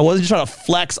 I wasn't trying to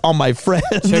flex on my friend.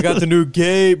 Check out the new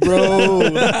gate, bro.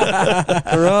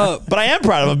 They're up. But I am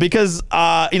proud of them because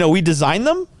we designed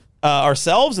them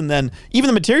ourselves, and then even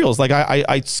the materials. Like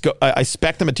I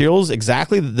spec the materials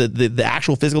exactly, the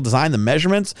actual physical design, the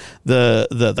measurements,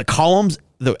 the columns,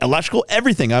 the electrical,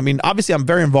 everything. I mean, obviously, I'm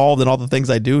very involved in all the things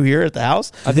I do here at the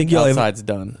house. I think the outside's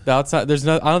done. The outside, I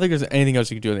don't think there's anything else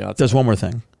you can do on the outside. There's one more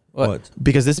thing. What?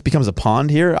 Because this becomes a pond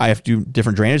here, I have to do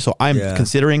different drainage. So I'm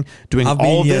considering doing I've all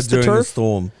been of here this to during the turf.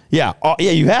 storm. Yeah,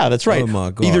 yeah, you have. That's right. Oh my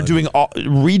God. Either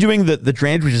redoing the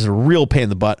drainage, which is a real pain in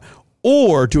the butt,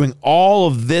 or doing all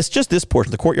of this, just this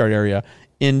portion, the courtyard area,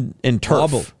 in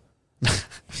turf.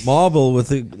 Marble with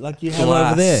the like you have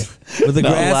Glass. over there with the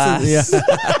grass.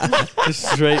 Yeah.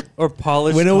 Just straight or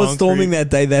polished. When it was concrete. storming that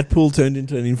day, that pool turned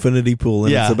into an infinity pool,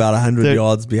 and Yeah. it's about 100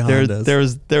 yards behind us.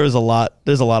 There's a lot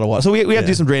of water. So we have to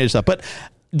do some drainage stuff, but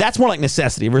that's more like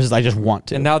necessity versus I just want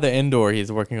to. And now the indoor,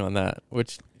 he's working on that,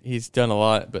 which he's done a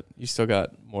lot, but you still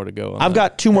got more to go on. I've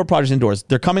got 2 more projects indoors.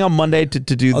 They're coming on Monday to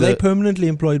do Are they permanently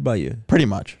employed by you? pretty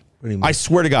much. Pretty much. I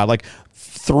swear to God, like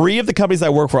 3 of the companies I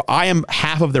work for, I am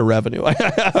half of their revenue,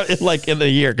 like in the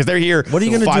year, because they're here. What are you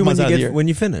going to 5 do months out of the year. when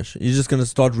you finish? You're just going to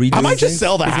start redoing I might just things?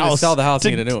 sell the He's gonna house. sell the house to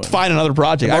and get a new one. find another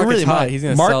project. The I really market's high. might. He's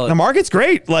gonna sell it. The market's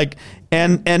great. Like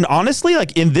and honestly,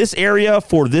 like in this area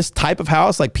for this type of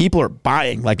house, like people are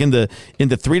buying. Like in the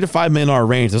 $3 to $5 million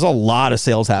range, there's a lot of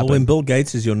sales Well, happening. when Bill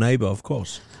Gates is your neighbor, of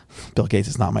course. Bill Gates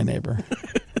is not my neighbor.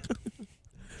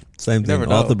 Same thing. never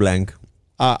know. Arthur Blank.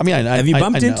 I mean, Have you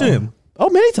bumped into know. him? Oh,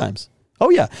 many times. Oh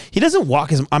yeah, he doesn't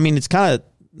walk as. I mean, it's kind of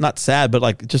not sad, but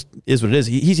like it just is what it is.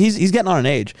 He's getting on an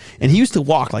age, and he used to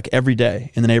walk like every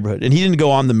day in the neighborhood, and he didn't go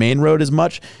on the main road as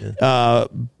much,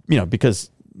 because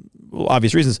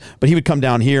obvious reasons. But he would come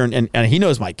down here, and he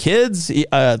knows my kids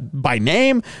by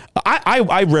name.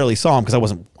 I rarely saw him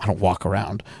because I don't walk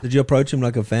around. Did you approach him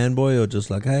like a fanboy or just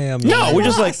like, hey, I'm No, we're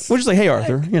just like, hey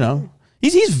Arthur,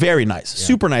 He's very nice,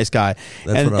 super nice guy,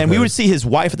 That's what I've and we heard. would see his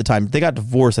wife at the time. They got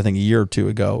divorced, I think, a year or 2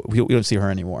 ago. We don't see her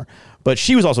anymore, but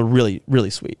she was also really, really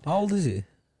sweet. How old is he?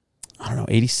 I don't know,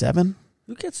 87.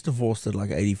 Who gets divorced at like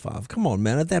 85? Come on,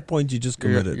 man. At that point, you just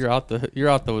committed. You're out the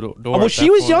door. Oh, well, she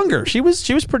was younger. She was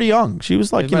pretty young. She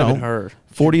was like It might have been her.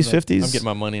 40s, 50s. I'm getting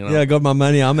my money. Yeah, I got my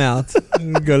money. I'm out.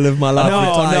 Go live my life.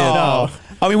 retire. No.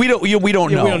 I mean, we don't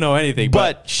know. We don't know anything.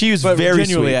 But she was But very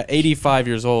genuinely, sweet. at 85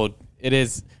 years old, it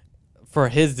is for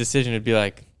his decision to be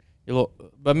like,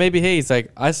 but maybe hey, he's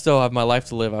like, I still have my life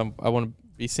to live. I want to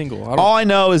be single. All I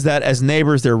know is that as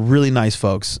neighbors, they're really nice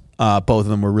folks. Both of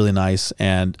them were really nice,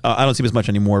 and I don't see them as much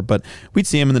anymore. But we'd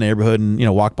see them in the neighborhood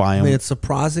and walk by I them. mean, it's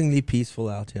surprisingly peaceful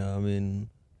out here. I mean,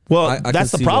 Well, I can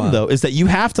that's the see problem why. though, is that you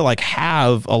have to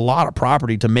have a lot of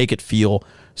property to make it feel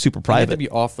super You have private. to be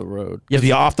off the road. You have to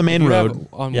be off the main If you road have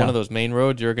on Yeah. one of those main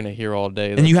roads, you're gonna hear all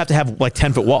day. and you have to have like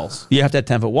 10-foot walls. You have to have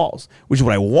 10-foot walls, which is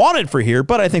what I wanted for here,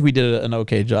 but I think we did an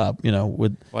okay job,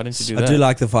 with Why didn't you do I that? do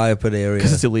like the fire pit area.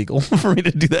 because it's illegal for me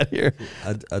to do that here.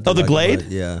 I do Oh, the like Glade?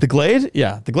 Yeah. The Glade?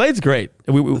 Yeah, the Glade's great.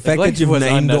 The fact Glade that you've was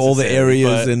named all the unnecessary,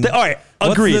 areas but- and all right,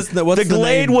 What's agreed. this- what's the the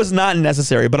Glade name? was not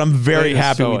necessary, but I'm very It is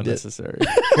happy so we did. unnecessary.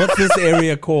 what's this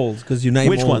area called? Because you name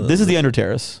Which all one? of This is them. the Under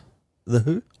Terrace. The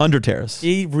who? Under Terrace.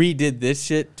 He redid this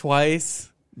shit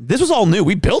twice. This was all new.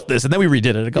 We built this and then we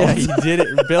redid it. Yeah, he did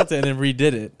it, built it, and then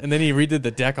redid it, and then he redid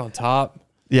the deck on top.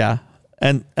 Yeah.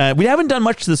 And we haven't done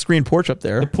much to the screen porch up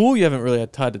there. The pool you haven't really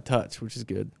had time to touch, which is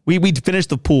good. We finished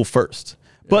the pool first,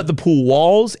 but the pool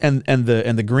walls and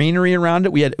the greenery around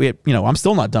it, we had I'm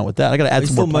still not done with that. I got to Are add you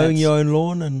some still more mowing plants. your own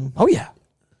lawn? And Oh yeah,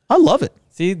 I love it.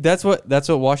 See, that's what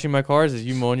washing my cars is.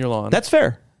 You mowing your lawn. That's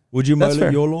fair. would you mow That's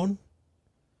fair. your lawn?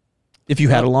 If you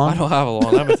had a I lawn, don't have a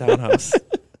lawn. I have a townhouse,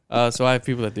 so I have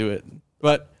people that do it.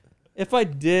 But if I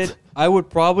did, I would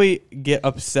probably get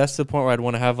obsessed to the point where I'd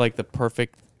want to have like the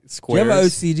perfect Do you squares. have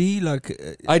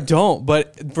OCD? I don't,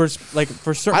 but for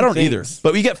certain, I don't things, either.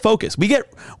 But we get focused.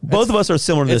 Both of us are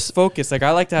similar to It's this. focused. Like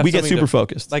I like to have. We get something super to-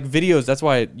 focused. Like videos. That's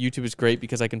why YouTube is great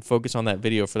because I can focus on that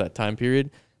video for that time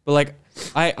period. But like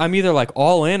I'm either like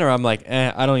all in or I'm like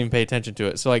I don't even pay attention to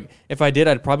it. So like if I did,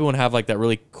 I'd probably want to have like that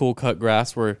really cool cut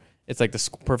grass where it's like the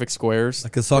perfect squares.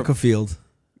 Like a soccer field.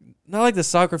 not like the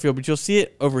soccer field, but you'll see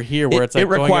it over here where it's like it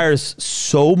requires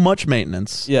so much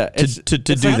maintenance. Yeah, to it's do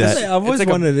like- that. I've always like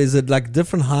a- wondered, is it like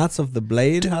different heights of the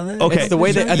blade? How they? Okay, It's the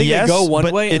way they- I think they go one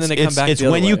but way and then they come back It's the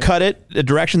other when you way. cut it a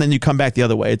direction, then you come back the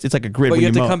other way. It's like a grid. But when you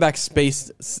have to mow. come back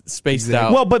spaced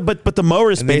out. Well, but the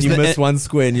mower is And then spaced. you and- miss one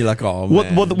square and you're like, oh Well,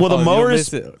 man. well, the Oh, you mower don't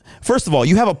is. miss it. First of all,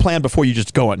 you have a plan before you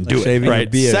just go out and do it, shaving your right?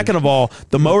 beard. Second of all,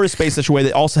 the mower is spaced such a way that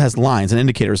it also has lines and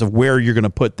indicators of where you're going to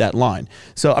put that line.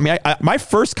 So, I mean, my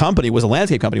first company was a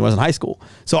landscape company when I was in high school.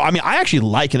 So, I mean, I actually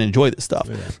like and enjoy this stuff,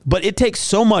 but it takes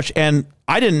so much, and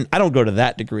I don't go to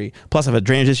that degree. Plus, I have a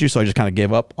drainage issue, so I just kind of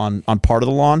gave up on part of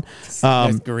the lawn.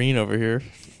 Nice green over here.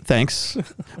 Thanks.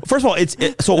 First of all,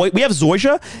 so we have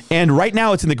zoysia, and right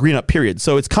now it's in the green up period.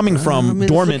 So it's coming from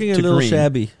dormant it's looking to a little green.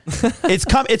 Shabby.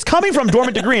 It's coming from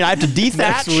dormant to green. I have to dethatch.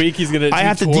 Next week he's gonna. I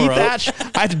have to tore up.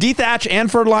 dethatch. I have to dethatch and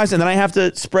fertilize, and then I have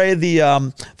to spray the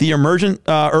emergent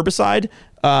herbicide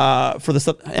for the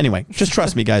stuff. Anyway, just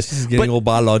trust me, guys. He's getting all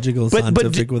biological,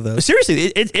 scientific with us.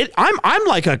 Seriously, I'm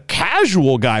like a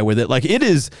casual guy with it. Like it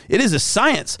is a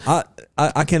science.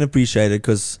 I can appreciate it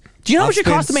because. Do you know how much it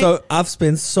costs to make? I've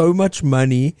spent so much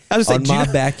money on my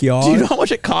backyard. Do you know how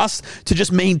much it costs to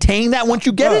just maintain that once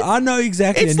you get it? I know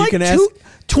exactly. It's and like you can ask.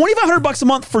 $2,500 a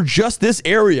month for just this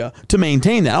area to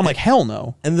maintain that. I'm like, hell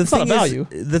no. And the It's not thing a value.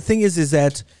 the thing is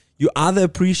that you either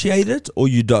appreciate it or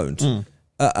you don't.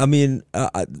 I mean,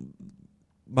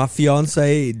 my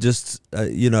fiance just,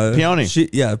 Peony. Peony.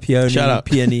 Shout out.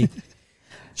 Peony.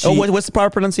 What's the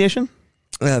proper pronunciation?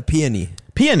 Peony.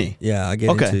 Peony. Yeah, I get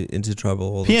Okay. into trouble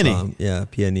all Peony. the time. Yeah,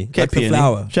 peony. Okay, Like peony. the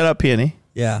flower. Shout out peony.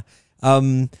 Yeah.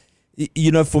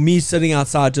 For me, sitting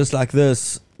outside just like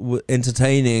this,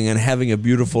 entertaining and having a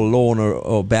beautiful lawn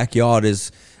or backyard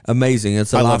is amazing.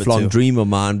 It's a I love it lifelong too. dream of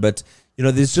mine. But,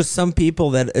 there's just some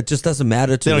people that it just doesn't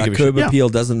matter to. They don't Like give a shit. curb Yeah. appeal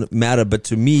doesn't matter. But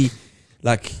to me,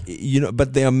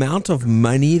 but the amount of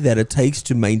money that it takes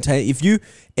to maintain, if you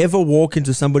ever walk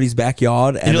into somebody's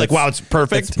backyard and you're like, wow, it's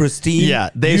perfect. it's pristine. Yeah,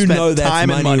 they you spent know that's time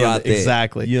and money on right it. there.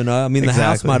 Exactly. I mean, the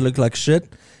house Exactly. might look like shit,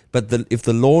 but if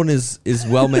the lawn is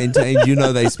well maintained,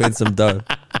 they spent some dough.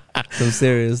 Some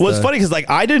serious. Well, it's dough. funny because like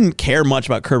I didn't care much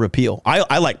about curb appeal.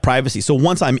 I like privacy. So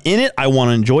once I'm in it, I want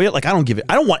to enjoy it. Like I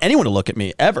don't want anyone to look at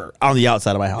me ever on the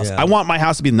outside of my house. Yeah. I want my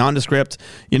house to be nondescript.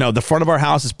 The front of our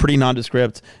house is pretty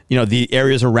nondescript. The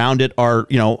areas around it are,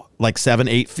 like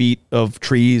 7-8 feet of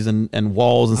trees and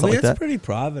walls and stuff like it's that. pretty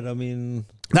private. I mean,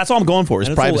 That's all I'm going for is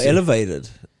and it's privacy. all elevated.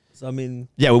 So I mean,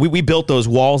 Yeah, we built those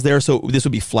walls there so this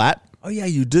would be flat. oh yeah,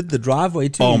 you did the driveway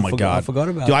too. Oh You my God. I forgot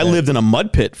about Dude, that. I lived in a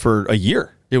mud pit for a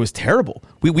year. It was terrible.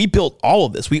 We built all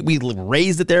of this. We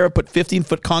raised it there, put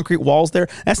 15-foot concrete walls there.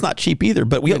 That's not cheap either,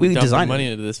 but we Dumping designed money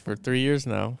it. into this for 3 years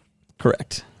now.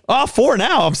 Correct. 4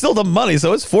 now. I'm still dumping money,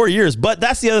 so it's 4 years. But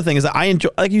that's the other thing is that I enjoy,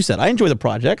 like you said, I enjoy the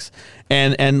projects.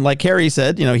 And like Harry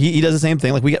said, he does the same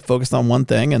thing. Like we get focused on one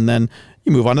thing and then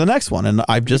you move on to the next one. And I've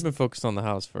I've just, been focused on the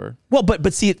house for. well,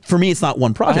 but see, for me, it's not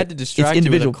one project. I had to distract it's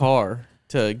you with a individual. car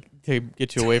to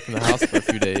get you away from the house for a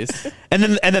few days. And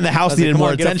then the I house was like, needed "Come more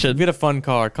on, attention. Get a fun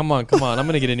car. Come on. I'm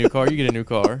gonna get a new car. You get a new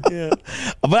car.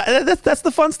 But that's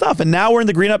the fun stuff. And now we're in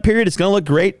the green up period. It's going to look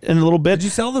great in a little bit. Did you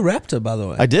sell the Raptor, by the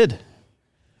way? I did.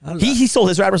 I don't know. He sold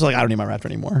his Raptor. So like, I don't need my Raptor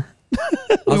anymore.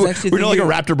 I was actually We're like a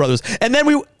thinking- Raptor brothers. And then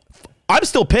I'm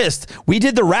still pissed. We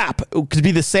did the wrap to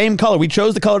be the same color. We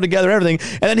chose the color together, and everything,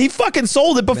 and then he fucking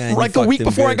sold it Man, you like a fucked week him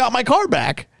before I good. got my car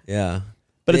back. Yeah,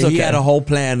 But it's He okay. had a whole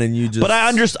plan, and you just. But I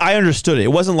understood it.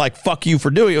 It wasn't like fuck you for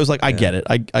doing it. It was like I get it.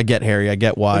 I get Harry. I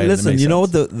get why. But and it listen, makes you know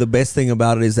sense. what the best thing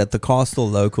about it is that the car's still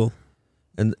local.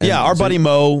 And Yeah, our so- buddy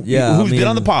Mo, Yeah, who's I been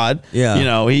on mean, the pod.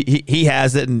 yeah. He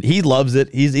has it and he loves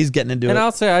it. He's getting into And it.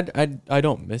 I'll say I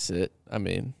don't miss it. I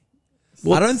mean,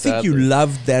 I don't think you sadly.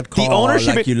 loved that car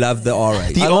ownership- like you loved the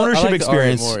R8. The I ownership like the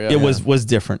experience, R8 more, yeah. it was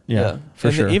different. Yeah, for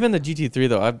And sure. even the GT3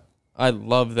 though, I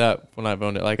love that when I've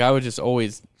owned it. Like I would just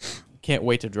always can't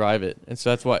wait to drive it, and so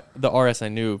that's why the RS I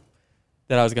knew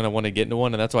that I was gonna want to get into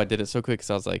one, and that's why I did it so quick. Because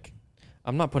I was like,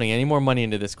 I'm not putting any more money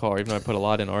into this car, even though I put a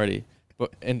lot in already.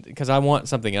 But because I want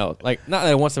something else, like not that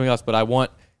I want something else, but I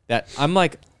want that. I'm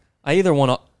like, I either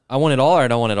want I want it all or I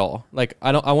don't want it all. Like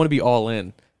I want to be all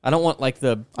in. I don't want like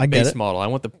the I get base it. model. I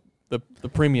want the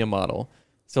premium model.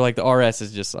 So like the RS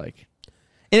is just like.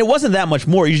 And it wasn't that much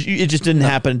more. It just didn't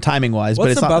happen timing wise. But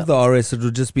What's it's above not, the RS? It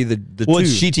would just be the well, two.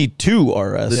 it's GT2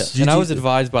 RS. The And I was GT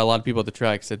advised by a lot of people at the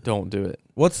track said don't do it.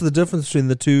 What's the difference between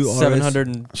the two RS?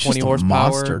 720 just a horsepower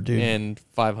monster, dude. and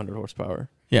 500 horsepower.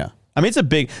 Yeah. I mean, it's a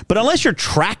big, but unless you're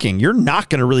tracking, you're not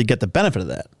going to really get the benefit of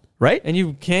that, right? And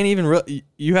you can't even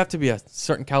you have to be a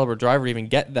certain caliber driver to even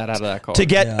get that out of that car. To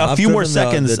get a I've few more driven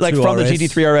seconds, the like 2 from the RS.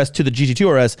 GT3 RS to the GT2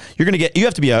 RS, you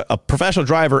have to be a professional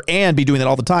driver and be doing that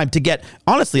all the time to get,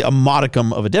 honestly, a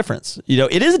modicum of a difference. You know,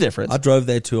 it is a difference. I drove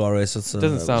their 2 RS. It's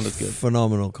Doesn't sound as good.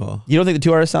 Phenomenal car. You don't think the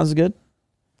 2 RS sounds as good?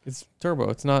 It's turbo.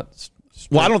 It's not.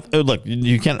 Well, I don't look.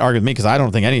 You can't argue with me because I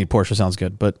don't think any Porsche sounds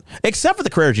good, but except for the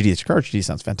Carrera GT. The Carrera GT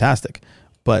sounds fantastic,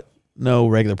 but no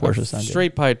regular Porsche sounds good.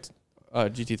 Straight pipe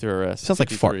GT3 RS. Sounds like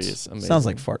GT3 farts. is amazing. Sounds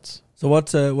like farts. So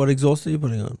what exhaust are you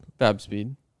putting on? Fab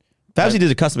speed. Babsy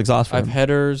did a custom exhaust for I have him.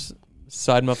 headers,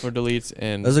 side muffler deletes,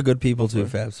 and Those are good people too.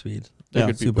 Fab Speed. they're yeah,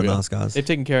 good people, Super yeah. nice guys. They've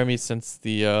taken care of me since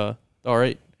the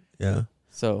R8. Yeah.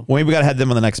 So Well, maybe we gotta have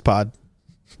them on the next pod.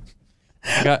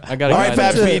 I got. All right,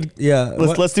 Fab Speed. Yeah.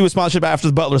 Let's do a sponsorship after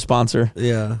the Butler sponsor.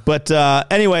 Yeah. But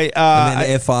anyway, And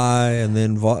then FI, and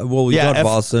then we Yeah, got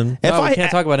Boston. No, we FI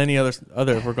can't talk about any other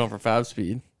if we're going for Fab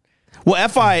Speed. Well,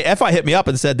 FI hit me up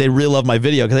and said they really love my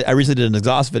video because I recently did an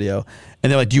exhaust video,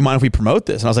 and they're like, "Do you mind if we promote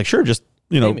this?" And I was like, "Sure, just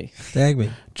Pay me. Tag me.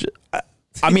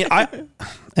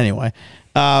 Anyway,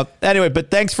 but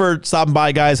thanks for stopping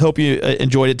by, guys. Hope you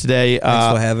enjoyed it today.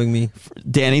 Thanks for having me.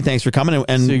 Danny, thanks for coming,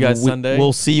 and See you guys Sunday.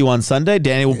 We'll see you on Sunday.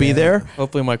 Danny will be Yeah. there.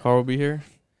 Hopefully my car will be here.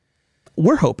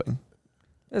 We're hoping.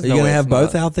 There's Are you no gonna way have it's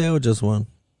both not. out there or just one?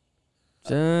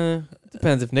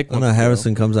 Depends if Nick I wants know to go.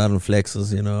 Harrison comes out and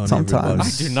flexes, on Sometimes. everybody.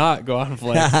 I do not go out and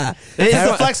flex. It's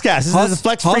the flex cast. This is a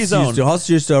flex free zone. Hoss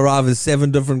used to arrive in 7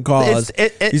 different cars.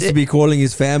 Used to be calling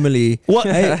his family. Well,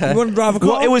 Hey, you want to drive a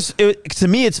car? Well, to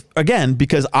me. It's again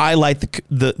because I like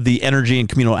the energy and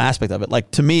communal aspect of it.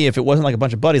 Like to me, if it wasn't like a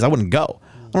bunch of buddies, I wouldn't go.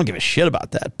 I don't give a shit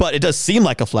about that. But it does seem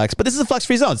like a flex. But this is a flex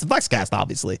free zone. It's a flex cast,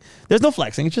 obviously. There's no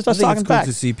flexing. It's just I us think talking it's good back.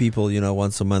 to see people,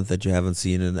 once a month that you haven't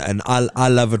seen, and I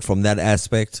love it from that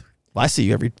aspect. Well, I see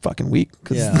you every fucking week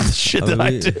because Yeah. the shit that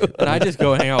I do. And I just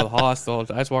go hang out with Hoss the whole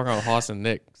time. I just walk around with Hoss and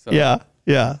Nick. So. Yeah.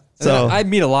 And So I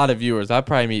meet a lot of viewers. I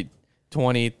probably meet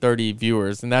 20, 30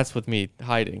 viewers, and that's with me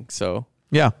hiding. So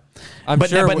yeah. I'm But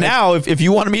sure. now, if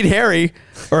you want to meet Harry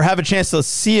or have a chance to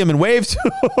see him and wave to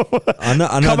him, I know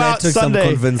Come that out took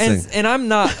Sunday. some convincing. and I'm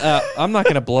not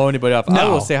going to blow anybody up. I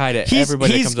will say hi to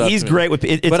everybody that comes up He's to me. great with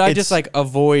it. But I it's- just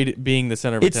avoid being the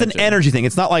center of It's attention. an energy thing.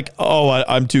 It's not like,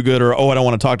 I'm too good or, I don't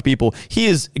want to talk to people. He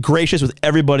is gracious with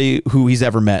everybody who he's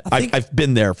ever met. I've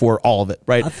been there for all of it,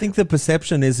 right? I think the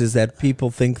perception is that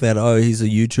people think that, he's a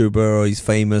YouTuber or he's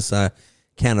famous, I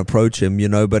can't approach him,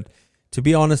 but to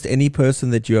be honest, any person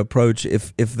that you approach,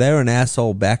 if they're an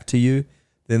asshole back to you,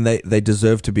 then they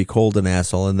deserve to be called an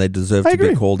asshole and they deserve to agree.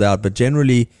 be called out. But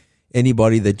generally,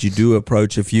 anybody that you do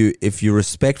approach, if you're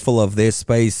respectful of their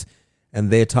space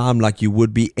and their time like you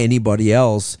would be anybody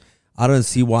else, I don't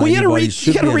see why you anybody gotta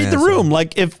should be an read the asshole. room.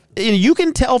 Like if you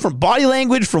can tell from body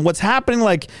language, from what's happening,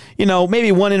 like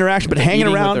maybe one interaction, but they're hanging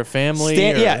eating with around their family,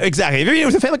 yeah, or- exactly. If you're eating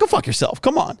with your family, go fuck yourself.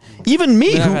 Come on. Even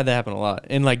me, I've who had that happen a lot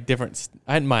in different.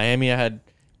 I had in Miami. I had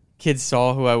kids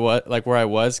saw who I was, where I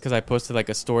was, because I posted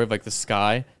a story of the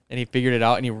sky, and he figured it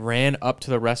out, and he ran up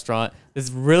to the restaurant, this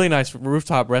really nice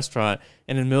rooftop restaurant,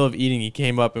 and in the middle of eating, he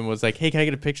came up and was like, "Hey, can I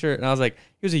get a picture?" And I was like,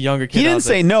 he was a younger kid. he and I didn't was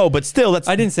say like, no, but still, that's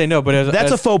I didn't say no, but it was,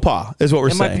 that's a faux pas, is what we're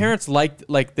and saying. my parents liked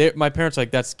my parents were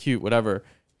like, that's cute, whatever.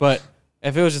 But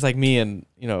if it was just me and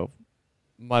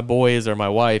my boys or my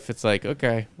wife, it's like,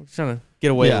 okay, we're trying to get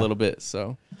away Yeah. a little bit.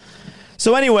 So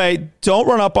anyway, don't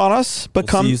run up on us,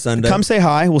 but We'll see you Sunday. come say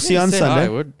hi. We'll see you on say Sunday.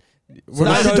 hi. We're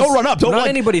I not, said, don't run up. Don't we're not like,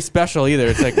 anybody special either.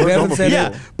 It's like we're haven't normal said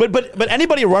people. Yeah, but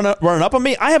anybody running up on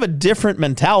me, I have a different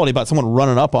mentality about someone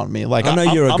running up on me. Like I know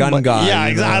you're a gun like, guy, Yeah,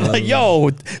 you exactly. know.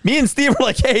 Like, yo, me and Steve are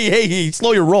like, hey,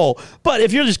 slow your roll. But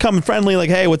if you're just coming friendly, like,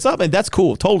 hey, what's up? And that's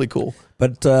cool, totally cool.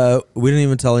 But we didn't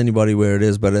even tell anybody where it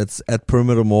is, but it's at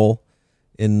Perimeter Mall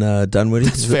in Dunwoody.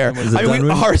 It's fair. Is it I mean,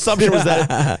 Dunwoody? our assumption was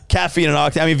that caffeine and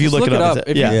octane. I mean, if you Just look it up,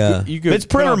 If yeah. Yeah. You could It's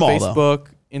put it Perimeter on Mall, though. Facebook,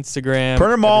 Instagram,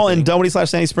 Perimeter Mall in everything. Dunwoody /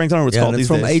 Sandy Springs. I don't know what it's Yeah, called and it's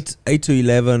these from days. 8 to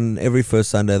 11 every first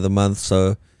Sunday of the month.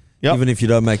 So Yep. even if you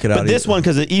don't make it out, But this one,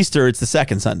 because of Easter, it's the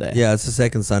second Sunday. yeah, it's the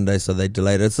second Sunday, so they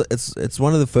delayed it. It's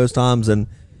one of the first times, and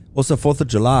also 4th of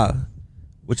July,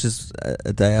 which is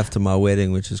a day after my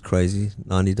wedding, which is crazy.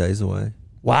 90 days away.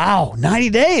 Wow, 90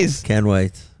 days. Can't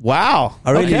wait. Wow.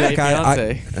 I really Okay.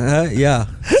 like. Yeah,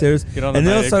 serious. Get on the And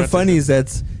you know 90 what's so day funny is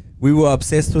that we were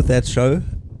obsessed with that show.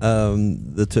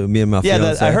 The two, me and my Yeah,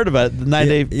 fiance. I heard about it. The 9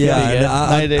 day. Yeah, Big and Ed.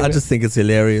 90 day. I just think it's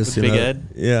hilarious. With you Big know? Ed?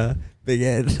 Yeah, Big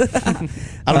Ed.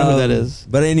 I don't know who that is.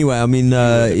 But anyway, I mean,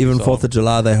 even So- 4th of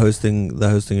July, they're hosting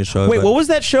a show. Wait, but- what was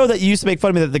that show that you used to make fun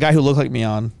of me? That the guy who looked like me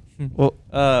on? Well,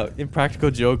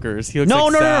 Impractical Jokers. He looks no,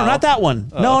 like no, Sal. not that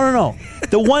one. No.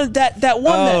 The one that one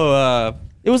that Oh,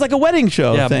 it was like a wedding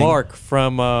show. yeah, thing. Mark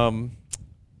from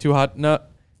Too Hot. No,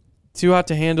 Too Hot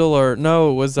to Handle, or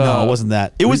no, it was No, it wasn't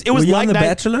that. It was were you like on The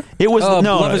Bachelor? It was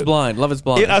no. Love is Blind. Love is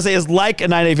Blind. I say it's like a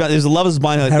 985. There's a Love is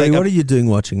Blind. Harry, like what are you doing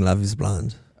watching Love is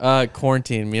Blind?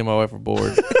 Quarantine. Me and my wife were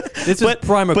bored. This is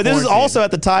prime of But this is quarantine. also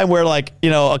at the time where, like, you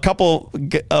know, a couple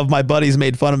of my buddies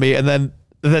made fun of me, and then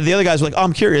the other guys were like, "Oh,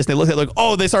 I'm curious." And they looked at it like,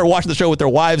 "Oh, they started watching the show with their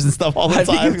wives and stuff all the I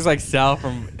think it time." was like Sal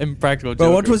from Impractical But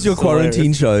Jokers. what was your It's hilarious.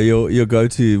 quarantine show? Your go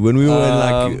to when we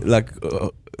were in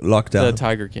lockdown? The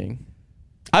Tiger King.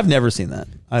 I've never seen that.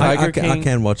 Tiger I King.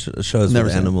 can watch shows Never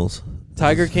with seen it. animals.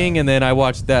 Tiger King, and then I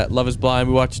watched that Love is Blind.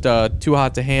 We watched Too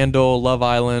Hot to Handle, Love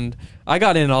Island. I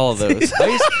got in all of those.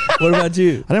 What about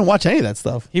you? I didn't watch any of that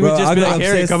stuff. He would Bro, just I be got like,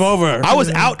 Harry, obsessed. come over. I was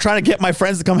out trying to get my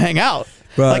friends to come hang out.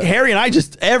 Bro. Like Harry and I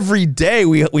just every day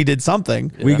we did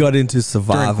something We got into during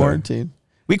Survivor. quarantine.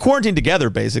 We quarantined together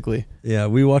basically. Yeah,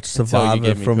 we watched Until you Survivor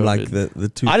gave me from COVID. like the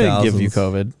 2000s. I didn't give you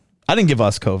COVID. I didn't give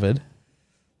us COVID.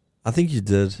 I think you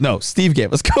did. No, Steve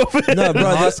gave us COVID. No, bro.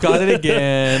 Ross got it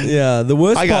again. Yeah, the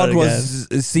worst I got part it was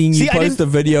seeing you See, I post didn't- a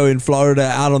video in Florida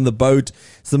out on the boat.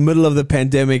 It's the middle of the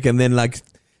pandemic, and then like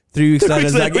 3 weeks later,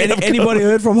 it's like, we have anybody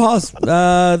heard from Haas?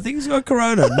 Things got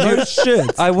corona. No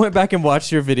shit. I went back and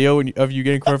watched your video of you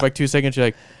getting corona for like 2 seconds. You're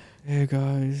like, hey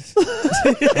guys,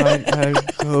 I had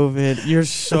COVID. You're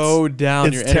so down.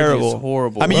 it's Your energy terrible. is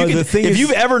horrible. I mean, Well, you the can, thing if is-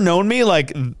 you've ever known me,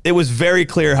 like it was very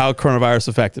clear how coronavirus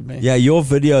affected me. Yeah, your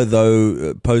video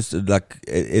though posted like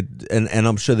it, and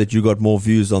I'm sure that you got more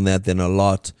views on that than a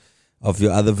lot of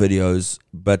your other videos.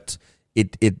 But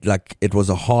it was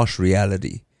a harsh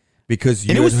reality because you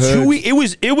And it was had heard, 2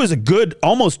 weeks. It was a good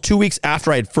almost 2 weeks after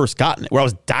I had first gotten it, where I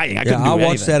was dying. I couldn't Yeah, do I watched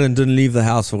anything. that and didn't leave the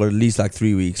house for at least like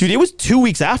 3 weeks. Dude, it was 2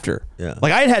 weeks after. Yeah.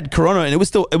 Like I had corona, and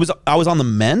I was on the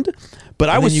mend, but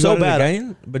I And then was you so got it bad.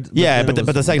 again? But Yeah, then but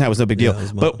it the second time was no big deal. Yeah,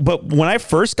 it was But when I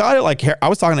first got it, like I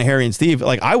was talking to Harry and Steve,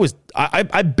 like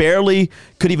I barely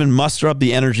could even muster up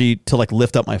the energy to like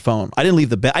lift up my phone. I didn't leave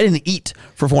the bed. I didn't eat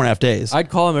for 4.5 days. I'd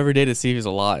call him every day to see if he's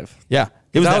alive. Yeah,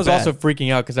 it was I that was bad. also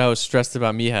freaking out because I was stressed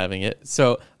about me having it.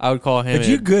 So I would call him. But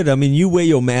you're good. I mean, you wear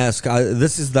your mask.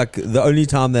 This is like the only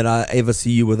time that I ever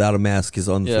see you without a mask is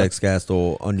on Yeah. Flexcast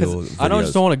or on your videos. I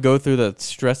just don't want to go through the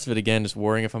stress of it again, just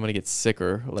worrying if I'm going to get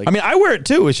sicker. Like, I mean, I wear it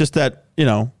too. It's just that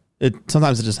it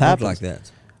sometimes it just Not happens like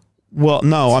that. Well,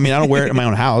 no, I mean I don't wear it in my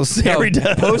own house. Harry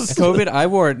does. Post COVID, I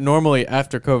wore it normally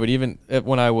after COVID, even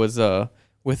when I was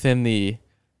within the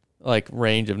like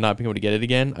range of not being able to get it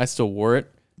again. I still wore it.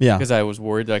 Yeah. Because I was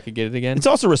worried that I could get it again. It's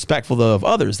also respectful of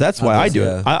others. That's why I Others, do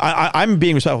yeah. it. I'm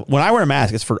being respectful. When I wear a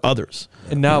mask, it's for others.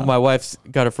 And now my wife's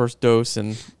got her first dose,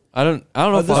 and I don't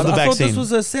know if the I thought vaccine. this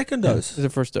was a second dose. it's her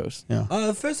first dose. Yeah.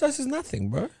 The first dose is nothing,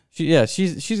 bro.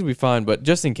 She's gonna be fine, but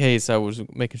just in case, I was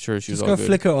making sure she was Just all go good.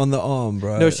 flick her on the arm,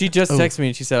 bro. No, she just texted me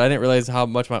and she said I didn't realize how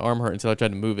much my arm hurt until I tried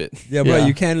to move it. Yeah, bro, Yeah.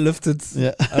 you can lift it.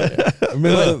 Yeah.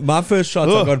 Remember my first shot,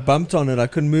 I Ugh. got bumped on it. I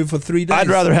couldn't move for 3 days. I'd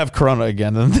rather have Corona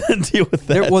again than deal with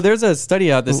that. There's a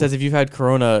study out that says if you've had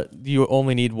corona, you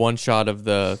only need one shot of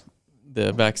the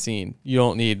vaccine. You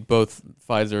don't need both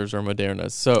Pfizer's or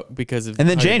Moderna's. So because of And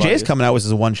then how your J&J body is is. coming out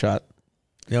with a one shot.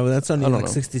 Yeah, well, that's only I don't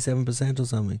like know. 67% or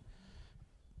something.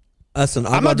 Listen,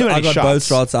 I'm not doing I any got both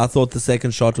shots. shots. I thought the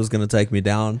second shot was going to take me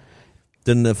down.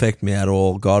 Didn't affect me at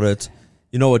all. Got it.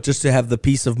 You know what? Just to have the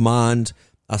peace of mind.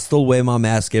 I still wear my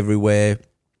mask everywhere.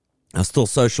 I still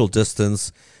social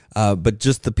distance. But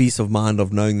just the peace of mind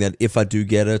of knowing that if I do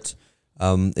get it,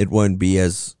 it won't be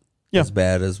as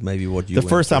bad as maybe what you The went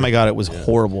first time through. I got it was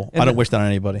horrible. And I don't wish that on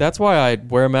anybody. That's why I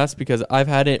wear a mask, because I've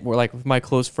had it where like with my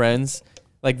close friends,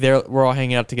 like we're all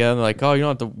hanging out together and they're like, oh, you don't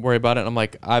have to worry about it. And I'm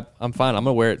like, I'm fine. I'm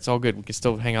gonna wear it. It's all good. We can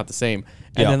still hang out the same.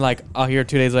 And Yeah. then like I'll hear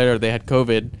 2 days later they had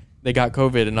COVID. They got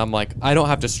COVID, and I'm like, I don't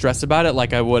have to stress about it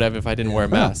like I would have if I didn't wear a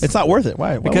mask. It's not worth it.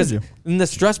 Why? Because would you? in the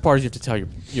stress part, is you have to tell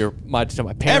my parents, if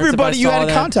I Everybody you saw had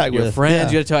them, contact your with. friends. Yeah.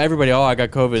 You got to tell everybody, oh, I got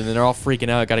COVID, and then they're all freaking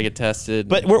out. I got to get tested.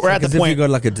 But we're at Because the if you point. got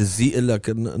like a disease, like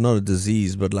not a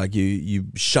disease, but like you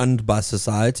shunned by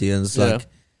society, and it's Yeah. like,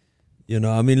 you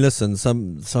know, I mean, listen,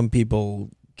 some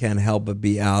people can't help but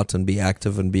be out and be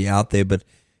active and be out there, but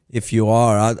if you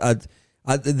are,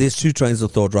 there's two trains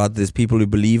of thought, right? There's people who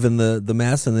believe in the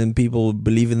mass, and then people who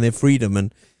believe in their freedom.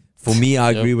 And for me, I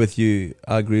agree with you.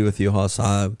 I agree with you, Haas.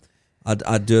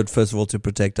 I'd do it first of all to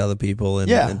protect other people, and,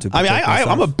 Yeah, and to I mean, protect I'm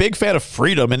a myself. big fan of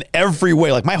freedom in every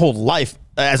way. Like my whole life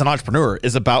as an entrepreneur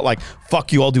is about like,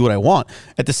 fuck you, I'll do what I want.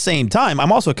 At the same time,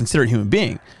 I'm also a considerate human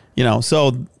being, you know.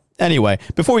 So anyway,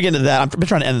 before we get into that, I've been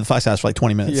trying to end the Flexcast for like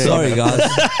 20 minutes. Yeah, so. Sorry, guys.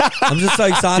 I'm just so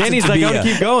excited Danny's to like, be I'm here.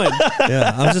 gonna keep going.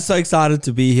 Yeah, I'm just so excited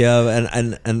to be here,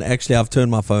 and actually I've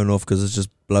turned my phone off because it's just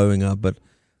blowing up, but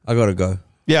I gotta go.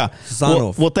 Yeah. Sign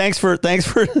off. Well, thanks for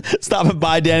stopping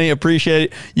by, Danny. Appreciate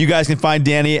it. You guys can find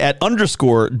Danny at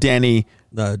 _Danny.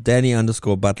 No, Danny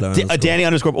 _ Butler. Danny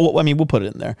 _ well, I mean, we'll put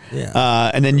it in there.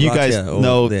 Yeah. And then you Right guys here, or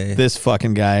know there. this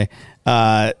fucking guy.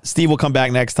 Steve will come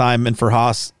back next time, and for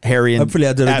Haas, Harry, and Hopefully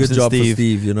I did a good absent job for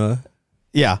Steve, you know.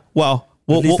 Yeah. Well,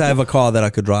 At least I have a car that I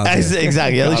could drive.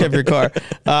 exactly. At least you have your car.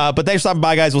 But thanks for stopping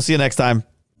by, guys. We'll see you next time.